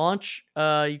play at Yes. launch,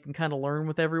 you can kind of learn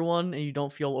with everyone, and you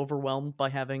don't feel overwhelmed by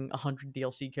having 100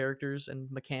 DLC characters and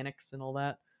mechanics and all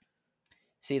that.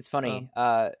 See, it's funny.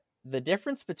 Um, The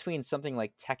difference between something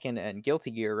like Tekken and Guilty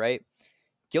Gear, right?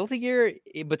 Guilty Gear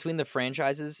between the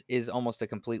franchises is almost a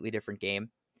completely different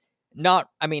game.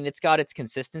 I mean, it's got its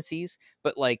consistencies,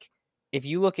 but like if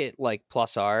you look at like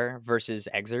Plus R versus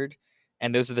Exerd,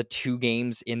 and those are the two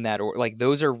games in that order, like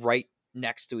those are right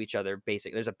next to each other.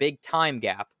 Basically, there's a big time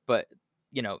gap, but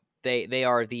they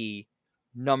are the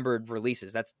numbered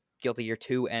releases. That's Guilty Gear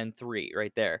 2 and 3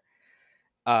 right there.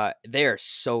 They are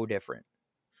so different.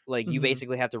 Like you mhm.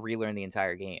 basically have to relearn the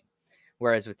entire game.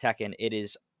 Whereas with Tekken, it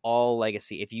is all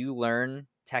legacy. If you learn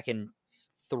Tekken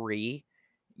 3,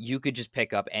 you could just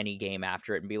pick up any game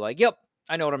after it and be like, yep,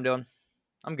 I know what I'm doing.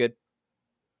 I'm good.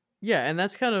 Yeah, and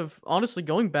that's kind of honestly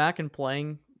going back and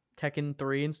playing Tekken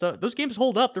 3 and stuff. Those games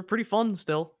hold up. They're pretty fun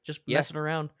still, just Yeah. messing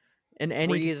around. And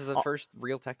 3 is the first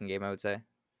real Tekken game, I would say.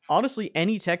 honestly,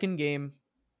 any Tekken game,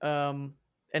 in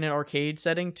an arcade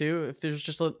setting too. If there's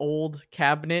just an old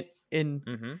cabinet and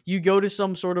Mm-hmm. you go to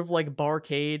some sort of like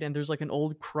barcade and there's like an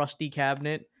old crusty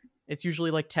cabinet, it's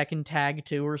usually like Tekken Tag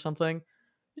 2 or something.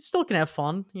 You still can have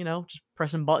fun, just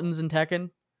pressing buttons in Tekken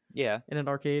Yeah. in an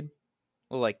arcade.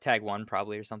 Well, like Tag 1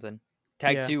 probably or something.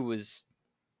 Tag Yeah. 2 was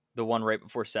the one right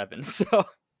before 7. So,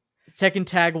 Tekken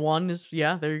Tag 1 is,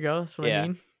 yeah, there you go. That's what I yeah.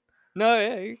 mean. No,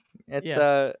 yeah. It's,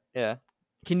 Yeah. yeah.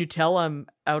 Can you tell I'm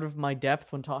out of my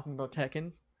depth when talking about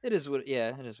Tekken? It is what it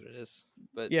is.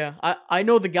 But Yeah, I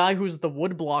know the guy who's the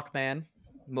woodblock man.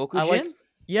 I like, Mokujin?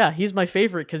 yeah, he's my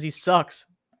favorite because he sucks.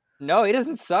 No, he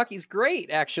doesn't suck. He's great,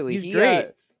 actually. He's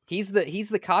great. He's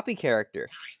the copy character.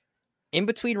 In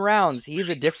between rounds, he's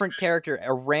a different character,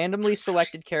 a randomly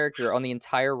selected character on the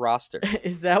entire roster.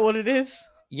 Is that what it is?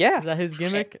 Yeah. Is that his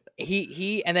gimmick?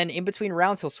 He and then in between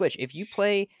rounds he'll switch. If you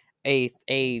play a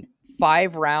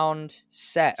 5-round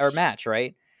set or match,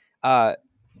 right?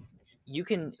 You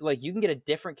can get a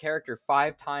different character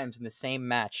 5 times in the same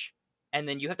match, and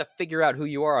then you have to figure out who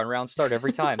you are on round start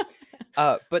every time.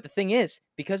 But the thing is,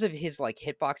 because of his like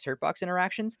hitbox hurtbox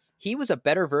interactions, he was a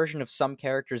better version of some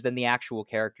characters than the actual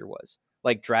character was.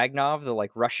 Like Dragnov, the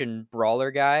like Russian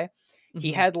brawler guy,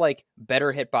 he Mhm. had like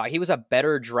better hitbox. He was a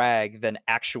better drag than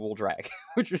actual drag,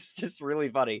 which was just really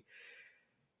funny.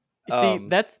 See,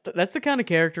 that's the kind of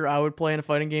character I would play in a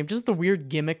fighting game. Just the weird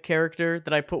gimmick character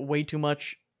that I put way too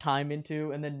much time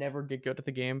into and then never get good at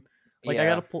the game. Like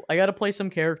Yeah, I gotta play some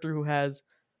character who has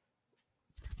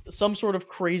some sort of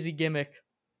crazy gimmick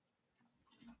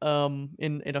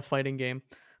in a fighting game.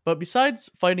 But besides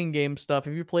fighting game stuff,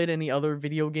 have you played any other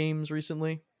video games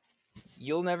recently?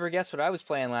 you'll never guess what I was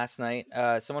playing last night.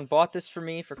 Someone bought this for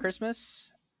me for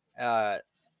Christmas. Uh,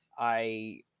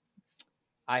 I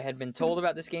I had been told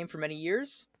about this game for many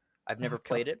years. I've Oh never god.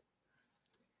 played it.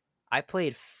 I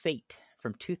played Fate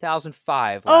from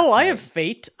 2005 Oh, last I have night.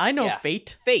 Fate. I know Yeah,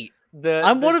 Fate. Fate. I'm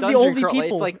The one of the dungeon only crawl. It's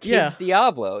people. like Yeah. kids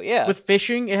Diablo. Yeah. With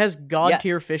fishing, it has god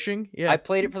tier Yes. fishing. I Yeah.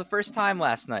 played it for the first time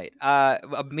last night.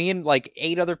 Me and like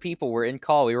 8 other people were in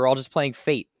call. We were all just playing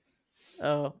Fate.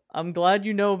 Oh, I'm glad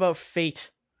you know about Fate.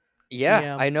 Yeah,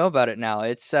 TM. I know about it now.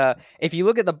 It's if you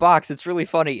look at the box, it's really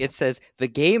funny. It says the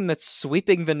game that's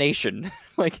sweeping the nation.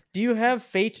 Like, Do you have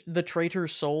Fate the Traitor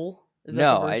Soul? Is that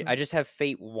the no, version? I just have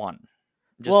Fate 1.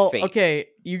 Just Well, Fate. okay,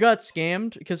 you got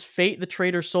scammed because Fate the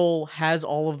Traitor Soul has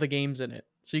all of the games in it.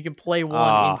 So you can play one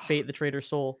in Oh, Fate the Traitor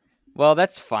Soul. well,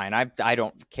 that's fine. I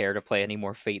don't care to play any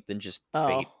more Fate than just Oh,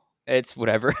 Fate. It's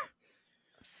whatever.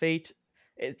 Fate.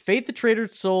 Fate the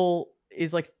Traitor's Soul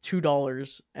is like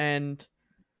 $2, and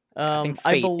I think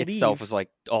I Fate itself was believe, like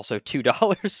also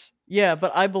 $2. yeah,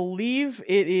 but I believe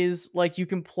it is like you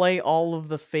can play all of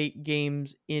the Fate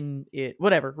games in it.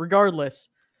 Whatever, regardless.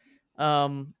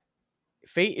 Um,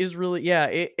 Fate is really, yeah.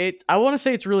 I want to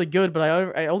say it's really good, but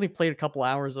I only played a couple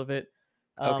hours of it.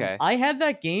 Okay. I had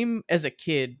that game as a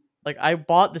kid. Like I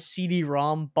bought the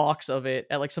CD-ROM box of it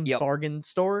at like some Yep. bargain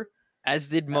store. As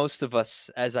did most of us,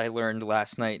 as I learned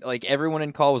last night. Like everyone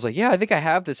in call was like, "Yeah, I think I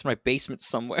have this in my basement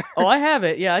somewhere." Oh, I have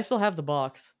it. Yeah, I still have the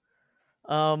box.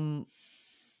 Um,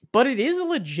 but it is a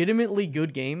legitimately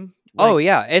good game. Oh Like,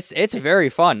 yeah, it's very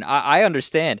fun. I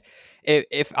understand.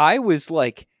 If I was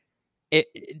like,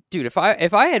 dude, if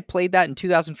I had played that in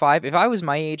 2005, if I was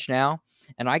my age now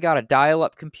and I got a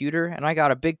dial-up computer and I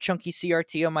got a big chunky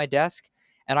CRT on my desk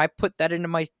and I put that into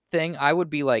my thing, I would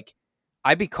be like,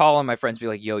 I'd be calling my friends, be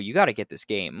like, "Yo, you got to get this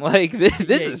game. Like this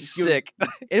yeah, is sick."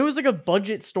 it was like a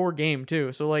budget store game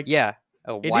too. So like, Yeah,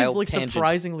 a it is wild like tangent.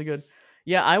 surprisingly good.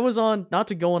 Yeah, I was on, not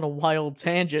to go on a wild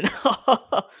tangent,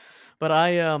 but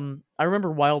I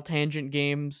remember Wild Tangent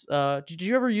games. Did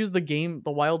you ever use the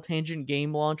Wild Tangent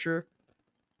game launcher?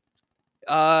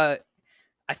 Uh,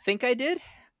 I think I did.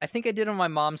 I think I did on my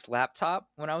mom's laptop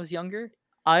when I was younger.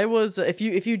 I was, if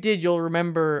you did, you'll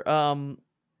remember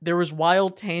there was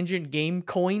Wild Tangent game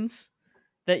coins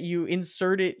that you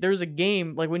inserted. There's a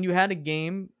game, like when you had a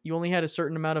game, you only had a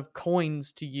certain amount of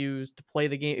coins to use to play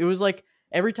the game. It was like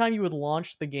every time you would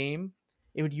launch the game,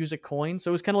 it would use a coin.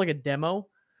 So it was kind of like a demo,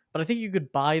 but I think you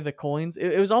could buy the coins.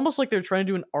 It was almost like they're trying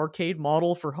to do an arcade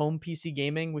model for home PC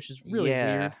gaming, which is really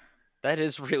Yeah, weird. that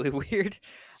is really weird.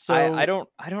 I So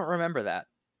don't remember that.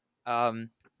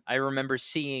 I remember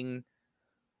seeing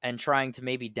and trying to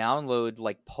maybe download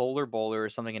like Polar Bowler or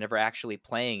something and never actually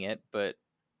playing it, but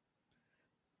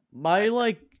my I,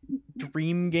 like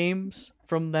dream games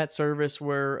from that service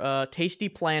were Tasty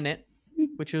Planet,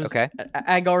 which was okay.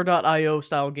 agar.io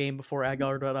style game before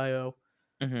agar.io.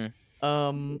 Hmm.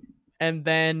 And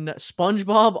then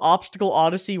SpongeBob Obstacle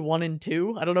Odyssey 1 and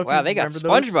 2. I don't know if Wow, you they got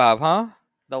remember those. SpongeBob, huh?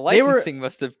 The They were licensing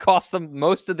must have cost them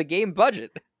most of the game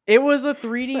budget. it was a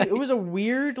 3D, it Like, was a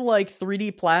weird like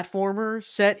 3D platformer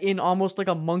set in almost like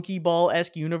a Monkey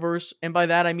Ball-esque universe. And by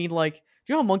that I mean like, do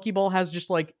you know how Monkey Ball has just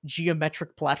like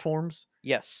geometric platforms?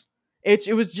 yes.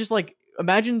 It was just like,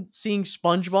 imagine seeing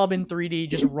SpongeBob in 3D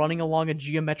just running along a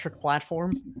geometric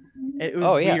platform. It was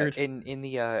Oh yeah, weird. in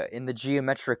the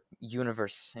geometric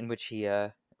universe in which he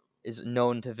is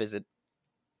known to visit.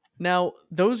 Now,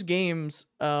 those games,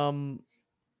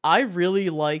 I really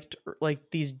liked like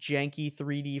these janky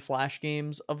 3D flash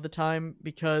games of the time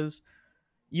because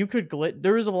you could glitch.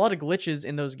 There was a lot of glitches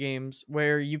in those games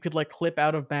where you could like clip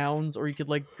out of bounds or you could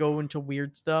like go into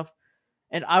weird stuff.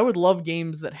 And I would love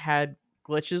games that had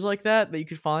glitches like that you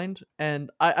could find.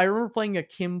 And I remember playing a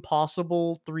Kim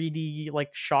Possible 3D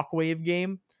like shockwave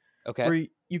game Okay. where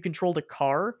you controlled a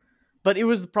car, but it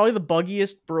was probably the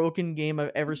buggiest broken game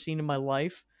I've ever seen in my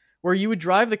life. Where you would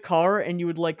drive the car and you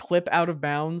would like clip out of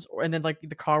bounds, and then like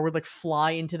the car would like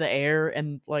fly into the air,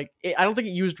 and like I don't think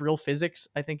it used real physics.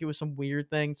 I think it was some weird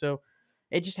thing. So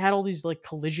it just had all these like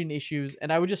collision issues,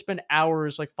 and I would just spend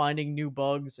hours like finding new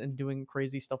bugs and doing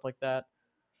crazy stuff like that.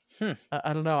 Hmm.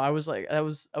 I don't know. I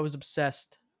was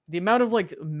obsessed. The amount of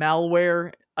like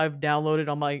malware I've downloaded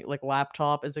on my like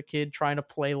laptop as a kid trying to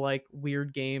play like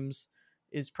weird games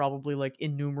is probably like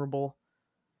innumerable.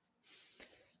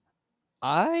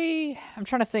 I'm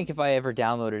trying to think if I ever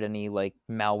downloaded any like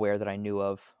malware that I knew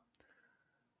of.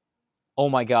 Oh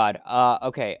my god.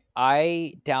 Okay.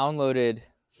 I downloaded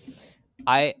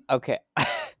I okay.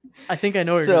 I think I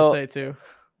know what you're gonna So say too.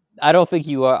 I don't think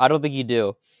you are. I don't think you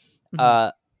do. Mhm.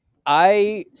 Uh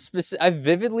I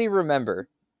vividly remember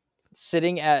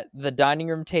sitting at the dining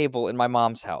room table in my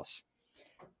mom's house.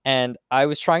 And I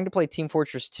was trying to play Team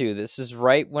Fortress 2. This is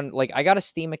right when like I got a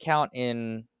Steam account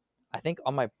in I think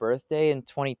on my birthday in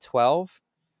 2012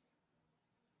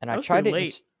 and That I was pretty tried to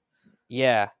late.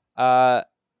 yeah.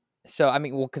 So I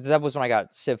mean, well, because that was when I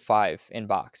got Civ 5 in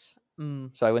box.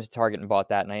 Mm. So I went to Target and bought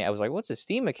that, and I was like, "What's a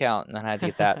Steam account?" And then I had to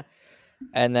get that.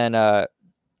 And then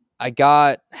I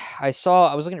got, I was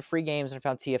looking at free games and I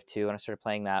found TF2, and I started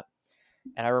playing that.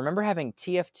 And I remember having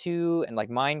TF2 and like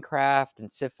Minecraft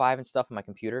and Civ 5 and stuff on my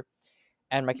computer.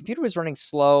 And my computer was running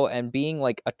slow, and being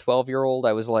like a 12-year-old,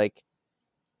 I was like,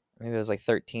 maybe I was like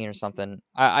 13 or something.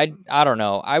 I don't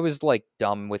know. I was like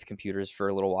dumb with computers for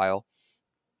a little while.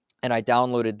 And I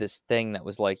downloaded this thing that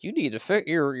was like, you need to fix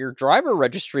your driver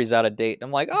registry's out of date. And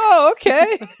I'm like, oh,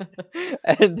 okay.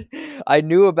 And I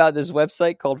knew about this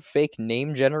website called Fake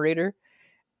Name Generator.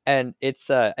 and it's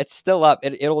still up.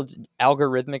 It'll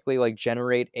algorithmically like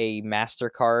generate a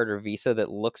MasterCard or Visa that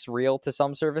looks real to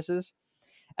some services.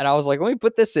 And I was like, let me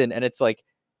put this in, and it's like,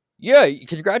 yeah,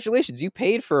 congratulations, you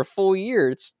paid for a full year.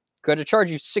 It's going to charge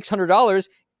you $600.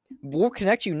 We'll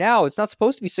connect you now. It's not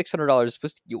supposed to be $600. It's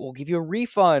supposed to, we'll give you a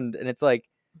refund. And it's like,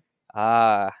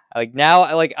 like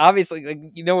now, like obviously, like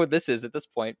you know what this is at this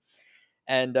point.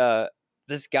 And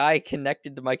this guy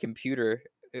connected to my computer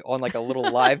on like a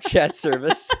little live chat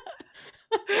service.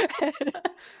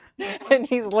 And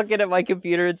he's looking at my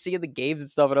computer and seeing the games and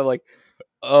stuff, and I'm like,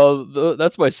 "Oh,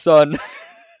 that's my son."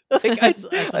 Like that's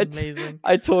amazing.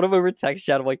 I told him over text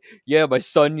chat, I'm like, "Yeah, my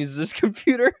son uses this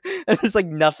computer, and there's like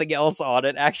nothing else on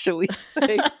it actually."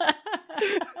 Like,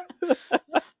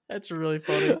 That's really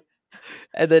funny.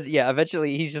 and then yeah,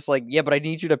 eventually he's just like, "Yeah, but I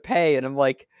need you to pay," and I'm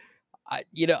like,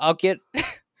 I'll get."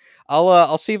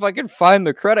 I'll see if I can find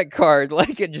the credit card.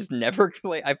 Like it just never.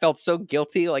 Like, I felt so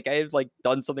guilty, like I had like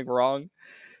done something wrong.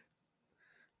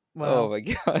 Oh Wow. my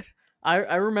god.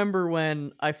 I remember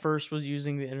when I first was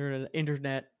using the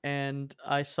internet and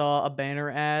I saw a banner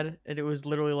ad and it was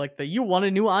literally like the you want a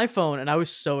new iPhone and I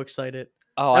was so excited.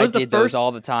 Oh, That I was the did those first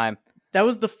all the time. that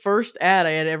was the first ad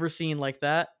I had ever seen like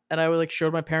that. And I like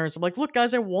showed my parents. I'm like, "Look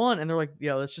guys, I won." And they're like,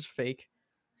 "Yo, that's just fake."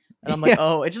 And I'm like, Yeah.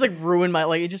 "Oh, it just like ruined my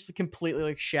like it just completely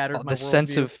like shattered Oh, my the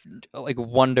sense worldview." of like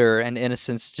wonder and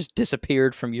innocence just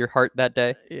disappeared from your heart that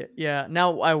day. Yeah.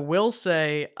 Now I will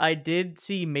say I did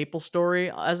see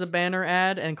MapleStory as a banner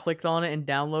ad and clicked on it and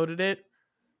downloaded it.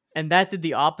 And that did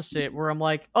the opposite, where I'm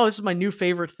like, "Oh, this is my new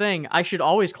favorite thing. I should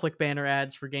always click banner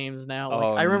ads for games now." Like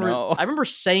Oh I remember, no. I remember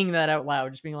saying that out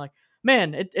loud, just being like,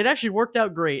 "Man, it actually worked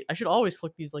out great. I should always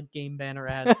click these like game banner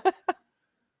ads."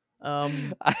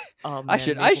 Um, I, oh I man,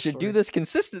 should I should do MapleStory. this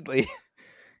consistently.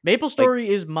 Like MapleStory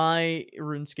is my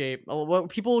RuneScape. What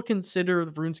people consider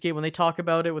RuneScape when they talk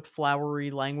about it with flowery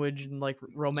language and like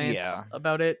romance yeah.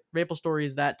 about it, MapleStory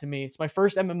is that to me. It's my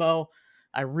first MMO.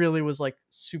 I really was like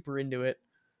super into it.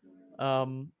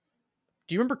 Um,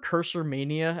 do you remember Cursor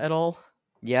Mania at all?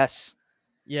 Yes.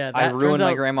 Yeah, I that turns ruined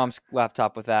my out. grandmom's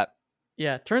laptop with that.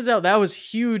 Yeah, turns out that was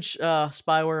huge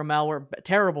spyware and malware,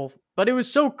 terrible. But it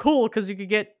was so cool because you could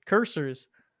get cursors.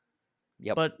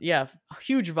 Yep. But yeah,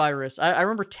 huge virus. I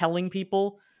remember telling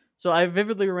people. So I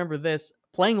vividly remember this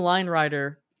playing Line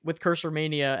Rider with Cursor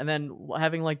Mania, and then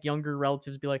having like younger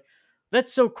relatives be like,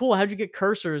 "That's so cool. How'd you get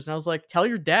cursors?" And I was like, "Tell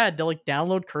your dad to like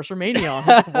download Cursor Mania on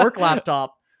his work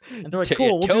laptop." And they're like,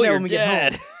 "Cool, we'll do Tell that your when we get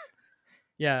dad. home."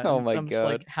 Yeah, Oh and my I'm just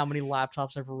like, god. how many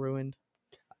laptops I've ruined.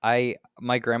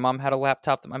 My grandmom had a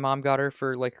laptop that my mom got her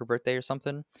for like her birthday or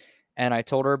something, and I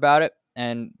told her about it,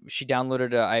 and she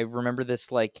downloaded. I remember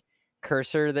this like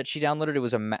cursor that she downloaded. It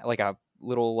was like a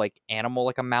little like animal,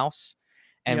 like a mouse,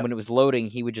 and when Yep. it was loading,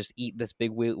 he would just eat this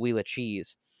big wheel of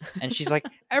cheese. And she's like,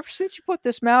 ever since you put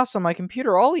this mouse on my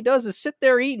computer, all he does is sit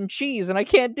there eating cheese, and I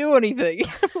can't do anything.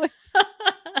 I'm like,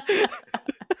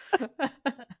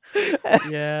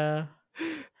 Yeah.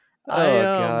 I oh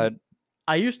god.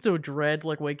 I used to dread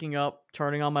like waking up,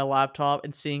 turning on my laptop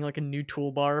and seeing like a new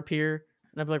toolbar appear.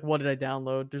 And I'd be like, what did I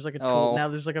download? There's like a tool Oh. now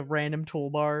there's like a random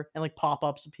toolbar and like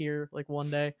pop-ups appear like one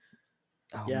day.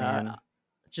 Oh Yeah, man.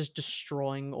 just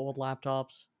destroying old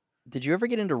laptops. Did you ever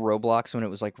get into Roblox when it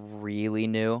was like really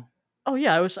new? Oh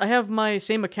yeah, I have my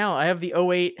same account. I have the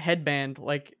 '08 headband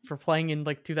like for playing in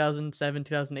like 2007,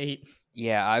 2008.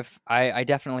 Yeah, I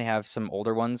definitely have some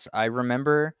older ones. I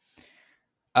remember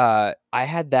I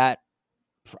had that.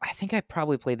 I think I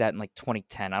probably played that in like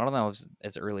 2010. I don't know if it was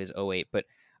as early as '08, but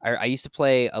I used to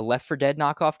play a Left 4 Dead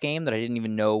knockoff game that I didn't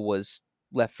even know was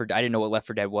I didn't know what Left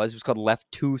 4 Dead was. It was called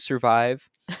Left to Survive.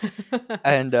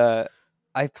 And I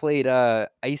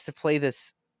used to play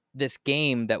this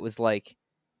game that was like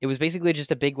it was basically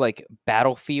just a big like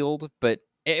battlefield, but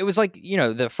it was like,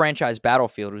 the franchise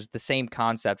Battlefield. It was the same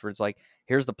concept where it's like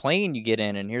here's the plane you get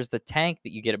in and here's the tank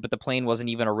that you get it, but the plane wasn't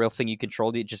even a real thing you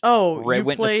controlled. It just Oh, went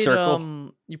in a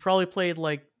circle. you probably played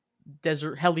like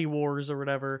Desert Heli Wars or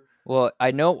whatever. Well,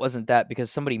 I know it wasn't that because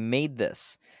somebody made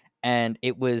this and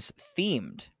it was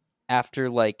themed after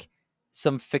like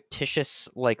some fictitious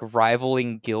like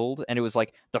rivaling guild, and it was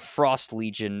like the Frost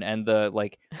Legion and the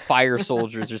like Fire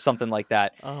Soldiers or something like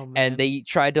that. Oh And man. they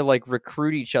tried to like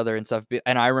recruit each other and stuff.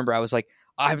 And I remember I was like,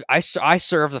 I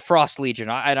serve the Frost Legion.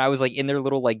 And I was like in their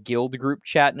little like guild group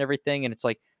chat and everything. And it's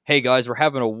like, hey guys, we're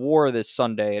having a war this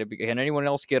Sunday. Can anyone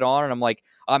else get on? And I'm like,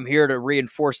 I'm here to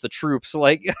reinforce the troops.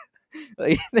 Like,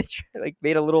 like they like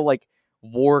made a little like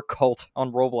war cult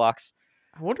on Roblox.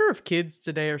 I wonder if kids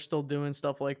today are still doing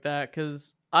stuff like that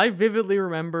cuz I vividly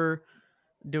remember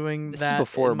doing This is that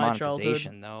before in my childhood.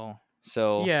 monetization, though.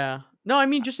 So Yeah. No, I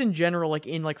mean just in general, like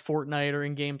in like Fortnite or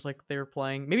in games like they're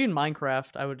playing. Maybe in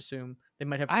Minecraft, I would assume they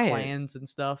might have I clans and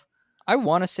stuff. I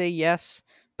want to say yes,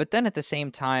 but then at the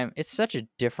same time, it's such a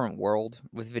different world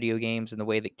with video games and the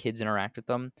way that kids interact with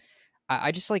them.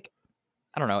 I just like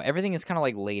I don't know, everything is kind of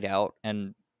like laid out,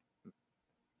 and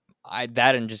I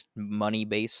that and just money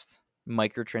based,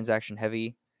 microtransaction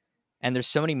heavy. And there's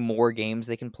so many more games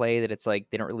they can play that it's like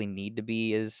they don't really need to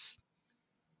be as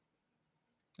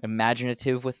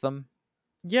imaginative with them.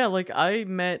 Yeah, like I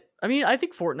mean, I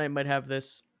think Fortnite might have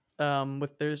this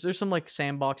with there's some like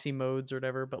sandboxy modes or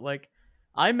whatever, but like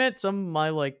I met some of my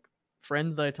like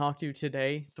friends that I talked to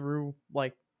today through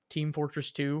like Team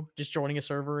Fortress 2, just joining a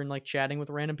server and like chatting with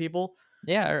random people,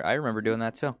 Yeah, I remember doing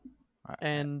that too.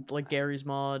 and like Gary's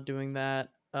Mod doing that.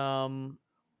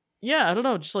 Yeah, I don't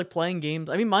know, just like playing games.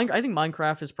 I mean, I think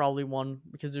Minecraft is probably one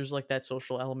because there's like that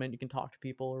social element, you can talk to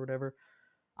people or whatever.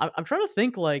 I'm trying to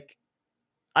think like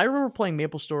I remember playing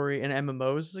MapleStory and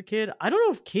MMOs as a kid. I don't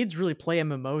know if kids really play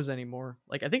MMOs anymore.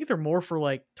 Like I think they're more for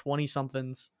like 20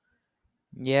 somethings.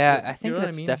 Yeah, I You think know what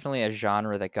I that's mean? definitely a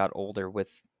genre that got older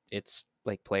with its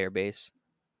like player base.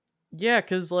 Yeah,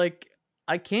 cuz like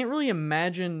I can't really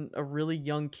imagine a really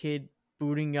young kid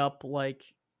booting up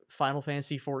like Final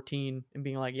Fantasy 14 and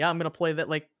being like, "Yeah, I'm going to play that."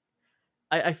 Like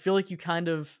I feel like you kind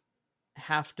of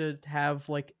have to have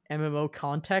like MMO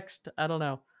context. I don't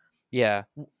know. Yeah,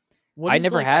 What I is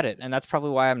never like had it, and that's probably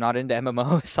why I'm not into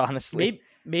MMOs, honestly.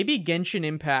 maybe Genshin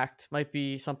Impact might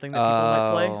be something that people might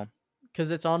play Oh,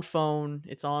 because it's on phone,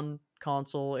 it's on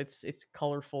console, it's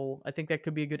colorful. I think that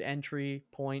could be a good entry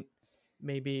point,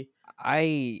 maybe.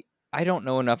 I I don't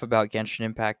know enough about Genshin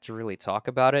Impact to really talk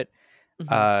about it. Hmm.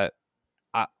 Uh,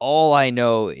 all I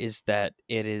know is that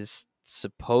it is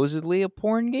supposedly a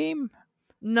porn game.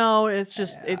 No, it's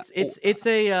just Oh, it's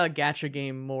a gacha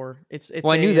game more. It's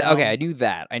well, I knew a that. Okay, I knew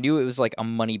that. I knew it was like a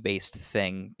money based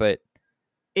thing, but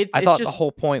I it's thought the just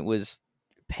whole point was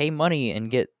pay money and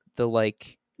get the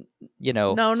like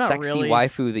no, not sexy really.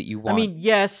 waifu that you I want. mean,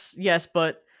 yes,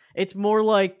 but it's more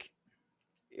like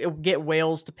get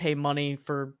whales to pay money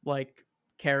for like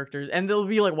characters, and there'll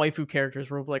be like waifu characters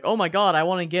where we'll be like, oh my god, I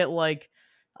want to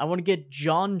get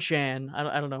John Chan.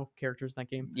 I don't know characters in that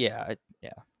game, Yeah,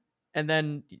 and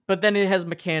then but then it has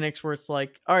mechanics where it's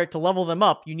like, all right, to level them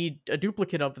up, you need a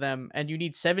duplicate of them, and you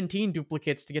need 17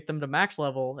 duplicates to get them to max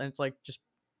level, and it's like just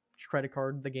credit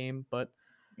card the game. But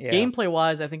yeah. gameplay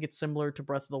wise, I think it's similar to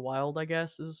Breath of the Wild. I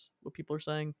guess is what people are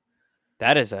saying.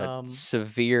 That is a Um,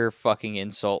 severe fucking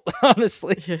insult,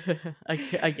 honestly.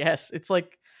 I guess it's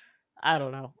like I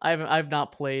don't know. I've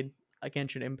not played a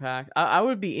Genshin Impact. I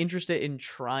would be interested in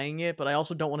trying it, but I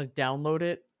also don't want to download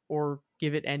it or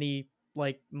give it any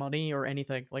like money or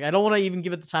anything. Like I don't want to even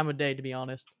give it the time of day, to be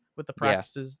honest, with the Yeah,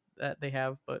 practices that they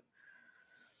have. But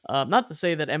not to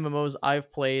say that MMOs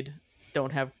I've played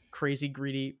don't have crazy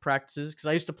greedy practices, because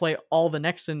I used to play all the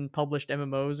Nexon published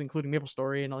MMOs, including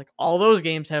MapleStory, and like all those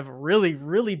games have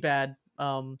really bad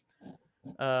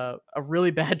a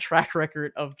really bad track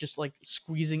record of just like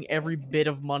squeezing every bit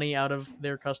of money out of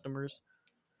their customers.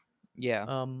 yeah.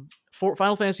 For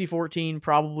Final Fantasy 14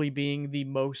 probably being the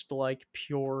most like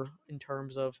pure in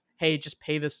terms of, hey, just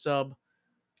pay this sub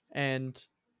and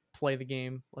play the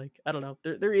game. Like I don't know,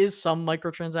 there is some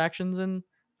microtransactions in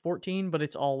 14, but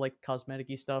it's all like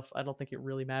cosmetic-y stuff. I don't think it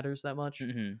really matters that much.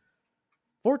 Hmm.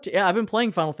 14, yeah, I've been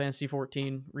playing Final Fantasy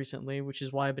 14 recently, which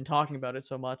is why I've been talking about it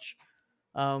so much.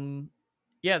 Um,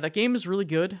 yeah, that game is really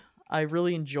good. I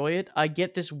really enjoy it. I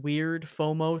get this weird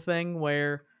FOMO thing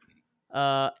where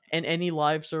in any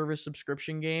live service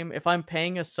subscription game, if I'm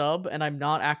paying a sub and I'm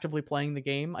not actively playing the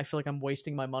game, I feel like I'm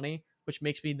wasting my money, which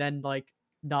makes me then like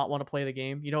not want to play the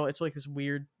game. You know, it's like this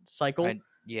weird cycle.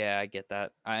 I get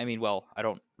that. I mean, well, I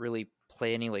don't really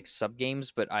play any like sub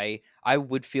games, but I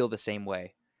would feel the same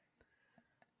way.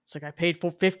 It's like I paid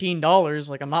for $15,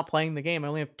 like I'm not playing the game. I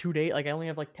only have 2 days, like I only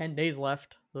have like 10 days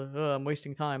left. I'm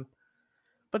wasting time.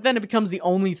 But then it becomes the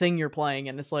only thing you're playing,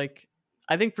 and it's like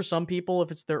I think for some people,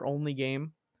 if it's their only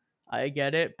game, I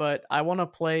get it, but I want to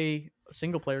play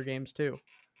single player games too.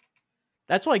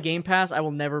 That's why Game Pass, I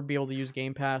will never be able to use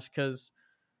Game Pass because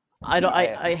I don't.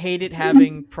 I I hate it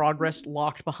having progress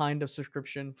locked behind a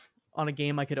subscription on a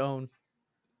game I could own.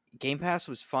 Game Pass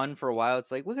was fun for a while.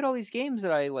 It's like, look at all these games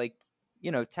that I like,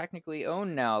 technically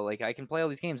own now. Like I can play all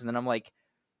these games, and then I'm like,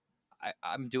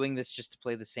 I'm doing this just to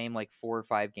play the same like 4 or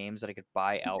 5 games that I could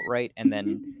buy outright, and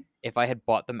then if I had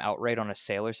bought them outright on a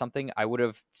sale or something, I would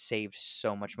have saved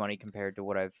so much money compared to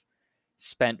what I've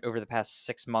spent over the past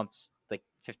 6 months, like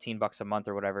 $15 a month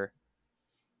or whatever.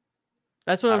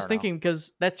 That's what I I was don't know. thinking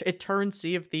because it turned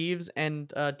Sea of Thieves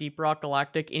and Deep Rock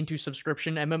Galactic into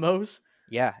subscription MMOs.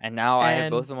 Yeah, and now I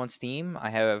have both of And them on Steam. I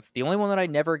have the only one that I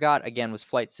never got again was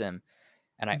Flight Sim,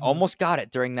 and I Mhm. almost got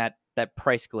it during that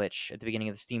price glitch at the beginning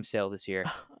of the Steam sale this year.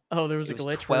 Oh, there was It a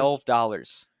was glitch where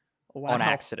 $12 on wow.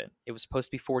 accident. It was supposed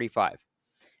to be 45,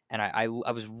 and I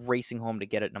was racing home to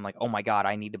get it, and I'm like, oh my god,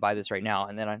 I need to buy this right now.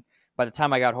 And then by the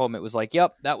time I got home, it was like,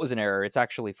 yep, that was an error. It's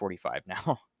actually 45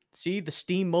 now. See, the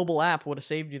Steam mobile app would have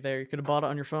saved you there. You could have bought it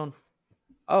on your phone.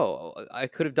 Oh, I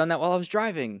could have done that while I was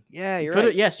driving. Yeah, You you're could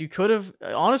have, right. yes, you could have.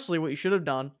 Honestly, what you should have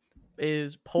done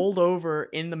is pulled over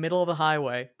in the middle of the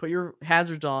highway, put your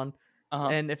hazards on, Uh huh.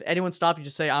 and if anyone stopped you,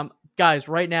 just say, "I'm guys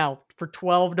right now for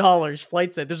 $12."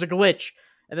 Flight said there's a glitch,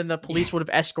 and then the Yeah, police would have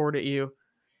escorted you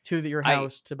to your I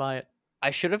house to buy it. I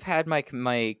should have had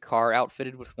my car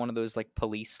outfitted with one of those like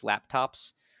police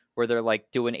laptops where they're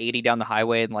like doing 80 down the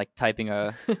highway and like typing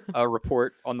a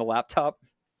report on the laptop.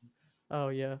 Oh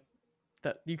yeah,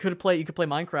 that you could play. You could play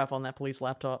Minecraft on that police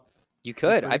laptop. You Be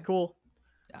could. pretty cool.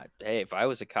 Hey, if I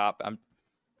was a cop, I'm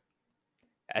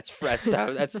that's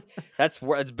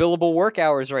billable work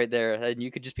hours right there, and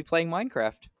you could just be playing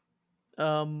Minecraft.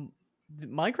 um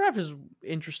Minecraft is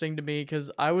interesting to me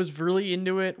because I was really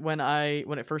into it when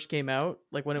it first came out,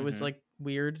 like when it was Hmm. like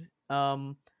weird.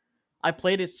 I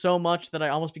played it so much that I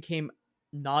almost became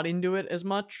not into it as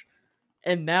much.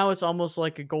 And now it's almost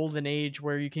like a golden age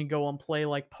where you can go and play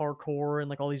like parkour and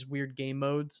like all these weird game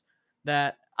modes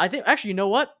that I think actually, you know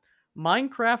what?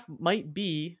 Minecraft might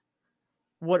be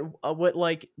what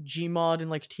like Gmod and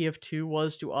like TF2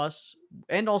 was to us,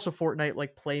 and also Fortnite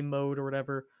like play mode or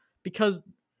whatever, because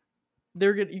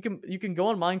they're good. You can go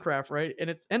on Minecraft, right?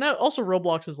 And also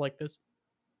Roblox is like this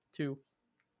too.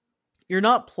 You're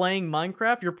not playing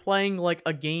Minecraft, you're playing like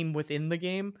a game within the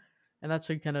game, and that's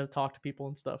how you kind of talk to people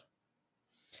and stuff.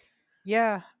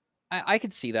 Yeah, I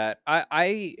could see that.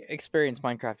 I experience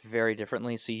Minecraft very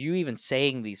differently. So you even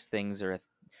saying these things are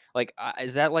like,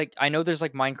 is that like, I know there's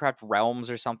like Minecraft Realms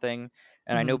or something,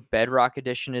 and I know Hmm. Bedrock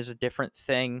Edition is a different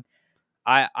thing.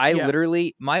 I Yeah.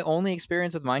 literally, my only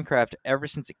experience with Minecraft ever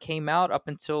since it came out up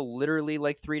until literally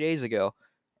like 3 days ago,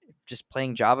 just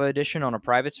playing Java Edition on a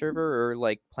private server or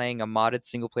like playing a modded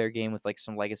single player game with like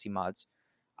some legacy mods.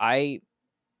 I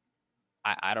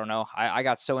I don't know. I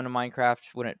got so into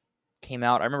Minecraft when it came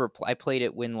out. I remember I played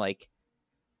it when like,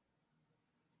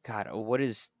 God, what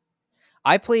is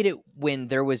I played it when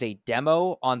there was a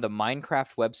demo on the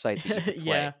Minecraft website that you could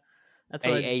Yeah, play. that's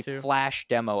what I did A too. flash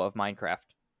demo of Minecraft.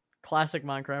 Classic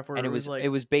Minecraft And where it was it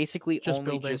like was basically just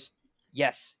only building. just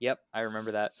yes, yep, I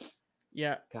remember that.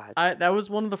 Yeah. God. I that was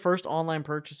one of the first online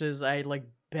purchases I like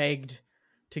begged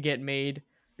to get made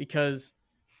because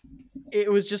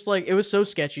it was just like it was so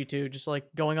sketchy too, just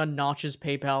like going on Notch's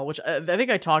PayPal, which I think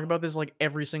I talk about this like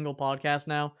every single podcast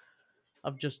now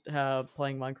of just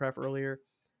playing Minecraft earlier.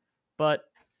 But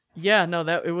yeah, no,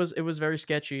 that it was very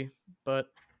sketchy, but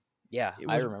Yeah, it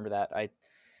I was remember that. I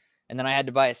And then I had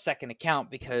to buy a second account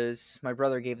because my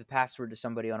brother gave the password to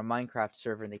somebody on a Minecraft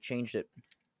server and they changed it.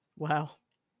 wow.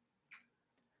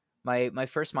 My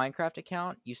first Minecraft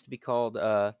account used to be called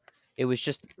it was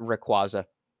just Rayquaza.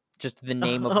 Just the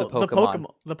name of the Oh, the Pokemon.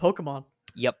 Pokemon.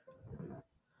 Yep,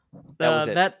 that was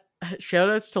it. That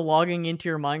shoutouts to logging into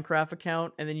your Minecraft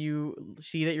account and then you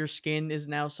see that your skin is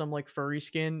now some like furry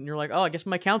skin and you're like, "Oh, I guess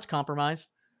my account's compromised."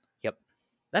 Yep.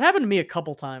 That happened to me a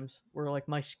couple times where like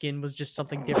my skin was just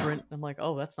something different. I'm like,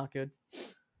 "Oh, that's not good."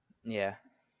 Yeah.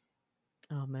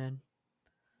 Oh man.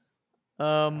 Ugh.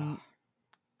 Um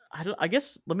I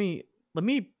guess let me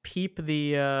peep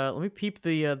the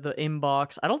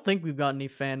inbox. I don't think we've got any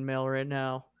fan mail right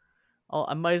now.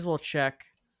 I might as well check.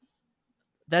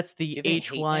 That's Do you the have any hate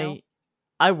HY. mail?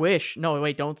 I wish. No,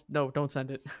 wait, don't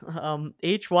send it.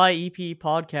 HYEP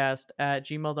podcast at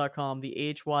gmail.com.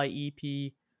 The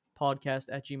HYEP podcast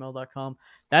at gmail.com.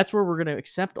 That's where we're going to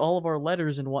accept all of our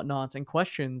letters and whatnots and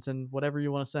questions and whatever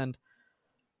you want to send.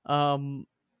 Um,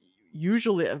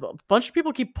 Usually, a bunch of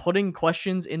people keep putting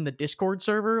questions in the Discord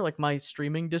server, like my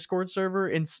streaming Discord server,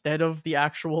 instead of the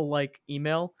actual like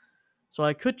email. So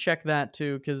I could check that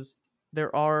too, because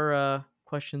there are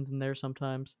questions in there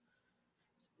sometimes.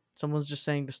 Someone's just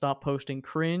saying to stop posting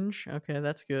cringe. Okay,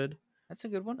 that's good. That's a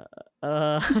good one.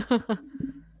 Uh,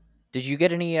 Did you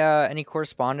get any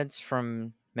correspondence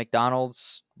from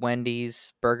McDonald's,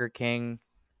 Wendy's, Burger King,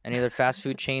 any other fast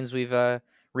food chains we've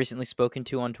recently spoken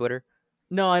to on Twitter?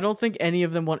 no, I don't think any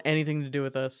of them want anything to do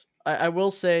with us. I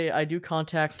will say I do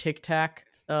contact Tic Tac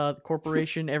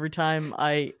Corporation every time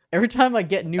I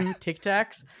get new Tic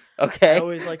Tacs. I Okay.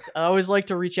 always like I always like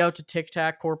to reach out to Tic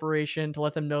Tac Corporation to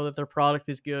let them know that their product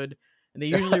is good, and they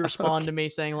usually respond to Okay. me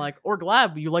saying like, "Or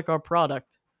glad you like our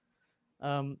product."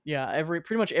 Yeah,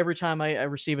 pretty much every time I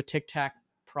receive a Tic Tac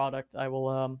product,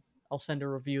 I'll send a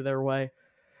review their way.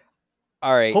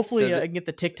 All right. So Hopefully, I can get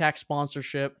the Tic Tac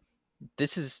sponsorship.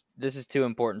 this is too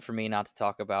important for me not to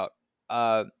talk about.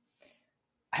 Uh,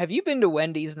 have you been to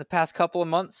Wendy's in the past couple of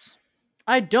months?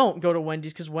 I don't go to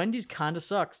Wendy's because Wendy's kind of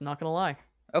sucks. Not gonna lie.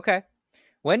 Okay.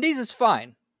 Wendy's is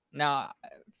fine. Now,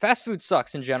 fast food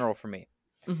sucks in general for me.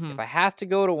 Mm-hmm. If I have to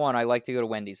go to one, I like to go to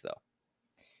Wendy's though,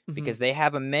 Mm-hmm. because they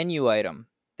have a menu item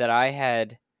that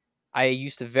I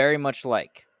used to very much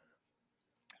like.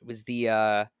 It was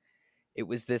it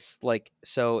was this like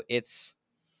so it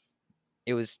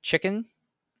was chicken,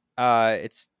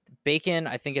 it's bacon,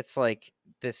 I think it's like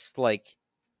this like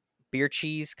beer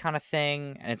cheese kind of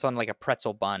thing, and it's on like a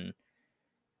pretzel bun.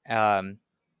 Um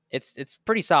it's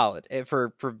pretty solid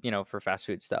for for fast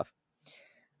food stuff.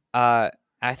 I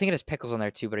think it has pickles on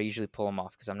there too, but I usually pull them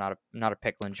off because I'm not a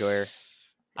pickle enjoyer.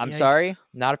 I'm sorry, Yikes.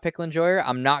 not a pickle enjoyer.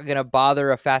 I'm not gonna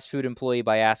bother a fast food employee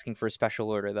by asking for a special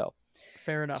order though.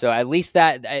 Fair So enough. at least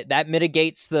that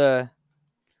mitigates I'm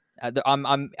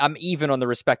even on the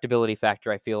respectability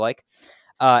factor. I feel like.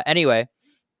 Anyway,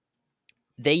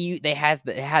 they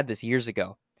had this years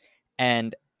ago,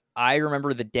 and I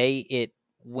remember the day it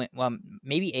went. Well,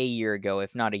 maybe a year ago,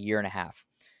 if not a year and a half.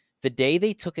 The day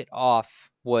they took it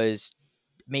off was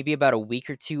maybe about a week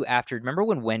or two after. Remember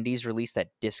when Wendy's released that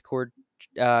Discord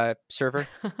server?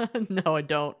 No, I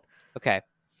don't. Okay.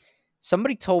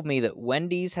 Somebody told me that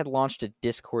Wendy's had launched a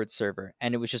Discord server,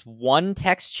 and it was just one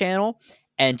text channel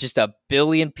and just a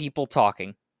billion people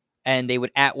talking. And they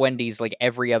would at Wendy's like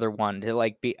every other one to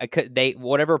like be they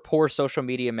whatever poor social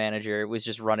media manager was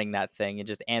just running that thing and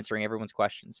just answering everyone's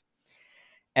questions.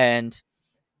 And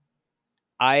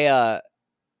I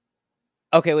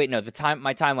okay, wait, no,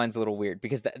 my timeline's a little weird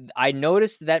because I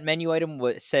noticed that menu item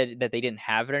said that they didn't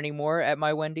have it anymore at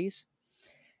my Wendy's,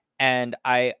 and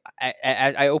I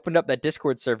opened up that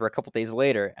Discord server a couple days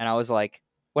later, and I was like,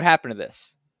 "What happened to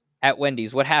this at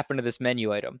Wendy's? What happened to this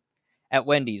menu item at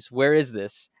Wendy's? Where is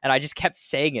this?" And I just kept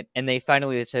saying it, and they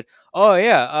finally said, "Oh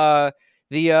yeah,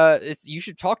 you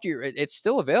should talk to it's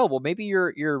still available. Maybe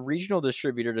your regional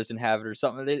distributor doesn't have it or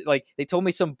something." They told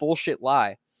me some bullshit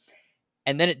lie,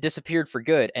 and then it disappeared for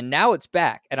good, and now it's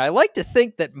back. And I like to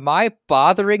think that my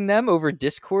bothering them over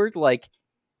Discord, like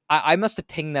I must have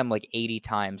pinged them like 80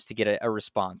 times to get a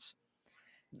response.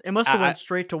 It must have I, went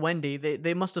straight to Wendy.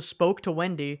 They must have spoke to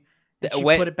Wendy, and she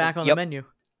I put it back on the yep. menu.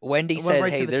 Wendy It went said, right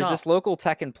to "Hey, the there's this top. local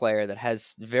Tekken player that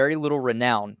has very little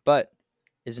renown, but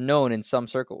is known in some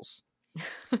circles,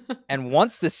 and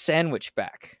wants the sandwich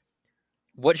back.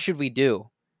 What should we do?"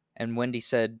 And Wendy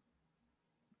said,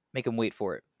 "Make him wait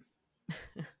for it.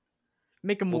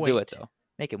 Make him We'll do it wait. though.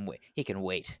 Make him wait. He can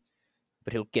wait,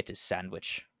 but he'll get his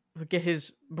sandwich."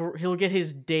 He'll get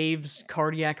his Dave's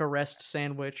cardiac arrest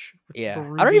sandwich with Yeah,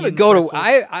 Peruvian pretzels.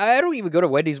 I don't even go to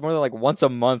Wendy's more than like once a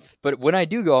month. But when I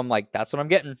do go, I'm like, that's what I'm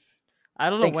getting. I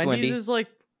don't know. Thanks, Wendy's Wendy. is like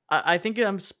I think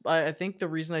the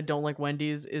reason I don't like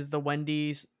Wendy's is the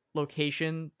Wendy's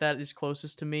location that is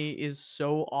closest to me is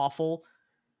so awful.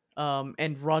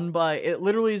 And run by it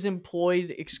literally is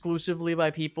employed exclusively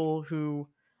by people who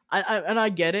I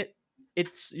get it.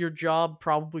 It's your job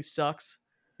probably sucks,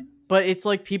 but it's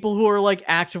like people who are like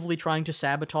actively trying to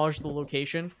sabotage the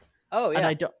location, Oh and yeah.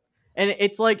 I don't. And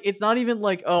it's like it's not even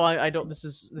like, oh, I don't,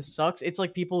 this sucks. It's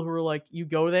like people who are like, you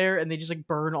go there and they just like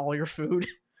burn all your food,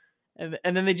 and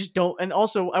then they just don't. And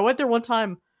also, I went there one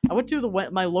time. I went to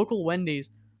my local Wendy's,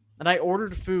 and I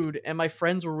ordered food, and my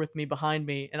friends were with me behind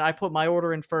me, and I put my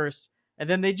order in first, and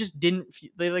then they just didn't.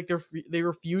 They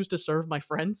refused to serve my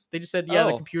friends. They just said, "Yeah,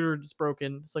 the Oh. computer is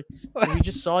broken." It's like, but we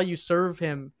just saw you serve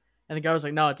him, and the guy was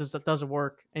like, "No, that doesn't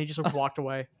work," and he just like, walked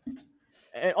away.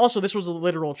 And also, this was a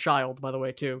literal child, by the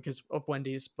way, too, because of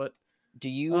Wendy's. But Do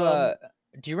you um,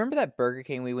 remember that Burger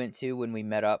King we went to when we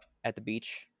met up at the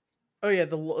beach? oh yeah,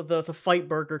 the fight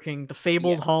Burger King, the Yeah.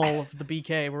 fabled hall of the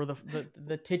BK, where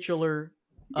the titular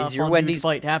Is your fondue Wendy's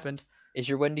fight happened.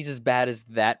 as bad as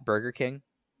that Burger King?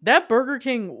 That Burger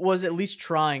King was at least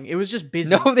trying. It was just No,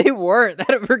 busy. they weren't.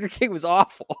 That Burger King was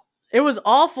awful. It was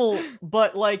awful,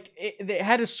 but like it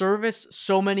had to service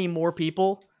so many more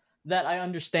people that I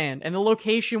understand, and the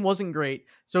location wasn't great.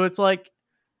 So it's like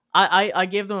I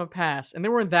gave them a pass, and they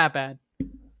weren't that bad.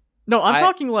 No, I'm I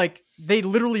talking like they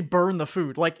literally burn the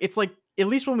food. Like it's like at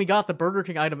least when we got the Burger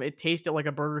King item, it tasted like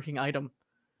a Burger King item.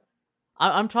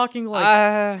 I'm talking like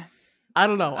uh I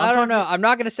don't know. I'm I don't know. talking. I'm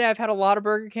not gonna say I've had a lot of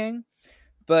Burger King,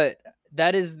 but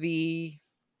that is the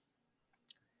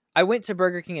I went to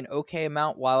Burger King an okay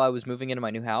amount while I was moving into my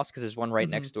new house because there's one right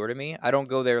Mhm. next door to me. I don't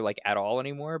go there like at all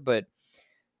anymore, but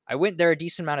I went there a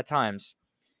decent amount of times.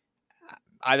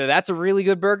 Either that's a really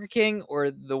good Burger King or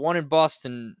the one in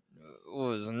Boston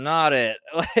was not it.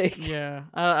 Like, Yeah,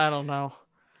 I don't know.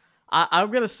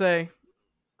 I'm gonna say,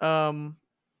 um,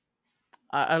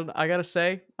 I gotta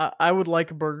say, I would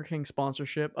like a Burger King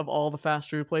sponsorship of all the fast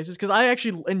food places because I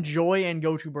actually enjoy and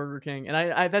go to Burger King, and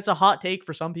I that's a hot take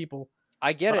for some people,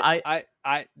 I get but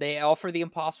it. They offer the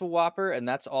Impossible Whopper, and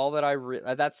that's all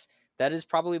that that is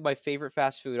probably my favorite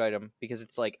fast food item because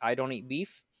it's like I don't eat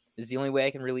beef. It's the only way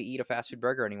I can really eat a fast food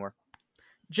burger anymore.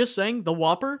 just saying the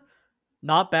Whopper,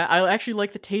 not bad. I actually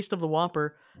like the taste of the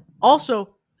Whopper.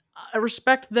 Also, I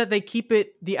respect that they keep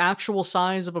it the actual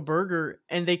size of a burger,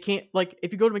 and they can't like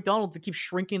if you go to McDonald's, they keep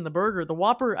shrinking the burger. The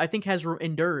Whopper, I think, has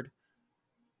endured,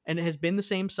 and it has been the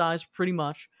same size pretty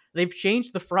much. They've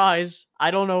changed the fries.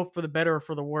 I don't know for the better or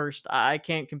for the worst. I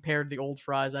can't compare to the old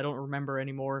fries. I don't remember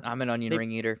anymore. I'm an onion They've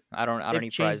ring eater. I don't they've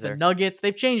eat fries changed the there. nuggets.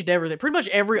 They've changed everything. Pretty much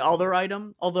every other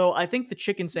item. Although I think the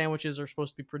chicken sandwiches are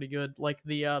supposed to be pretty good. Like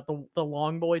the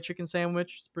long boy chicken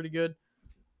sandwich is pretty good.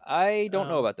 I don't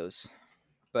know Um, about those,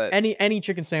 but any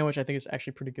chicken sandwich I think is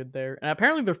actually pretty good there. And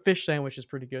apparently their fish sandwich is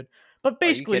pretty good. But are you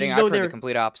basically kidding? you I've go heard the there.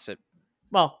 complete opposite.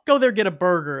 Well, go there, get a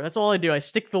burger. That's all I do. I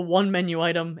stick the one menu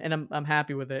item, and I'm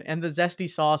happy with it. And the zesty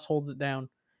sauce holds it down. If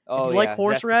Oh you like yeah, zesty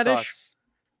horseradish, sauce.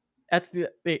 that's the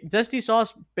zesty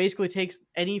sauce. Basically takes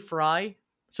any fry.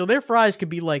 So their fries could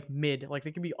be like mid, like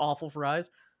they could be awful fries,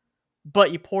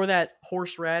 but you pour that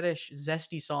horseradish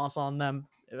zesty sauce on them.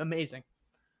 Amazing.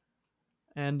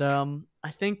 And I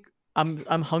think I'm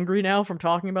hungry now from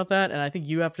talking about that, and I think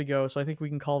you have to go. So I think we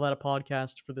can call that a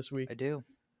podcast for this I week. do.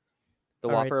 The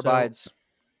All right. Whopper So abides.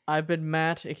 I've been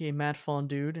Matt, aka Matt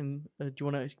Fondude, and do you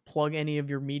want to plug any of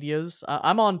your medias?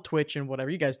 I'm on Twitch and whatever.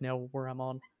 You guys know where I'm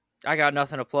on. I got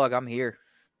nothing to plug. I'm here.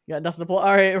 You got nothing to plug.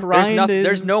 All right, There's Ryan nothing.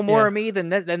 There's is no more yeah. of me than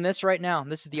this right now.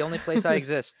 This is the only place I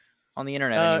exist on the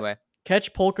internet uh, anyway.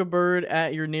 Catch Polkabird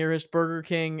at your nearest Burger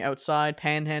King outside,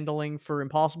 panhandling for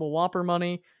Impossible Whopper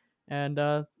money, and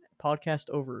podcast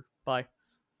over. Bye.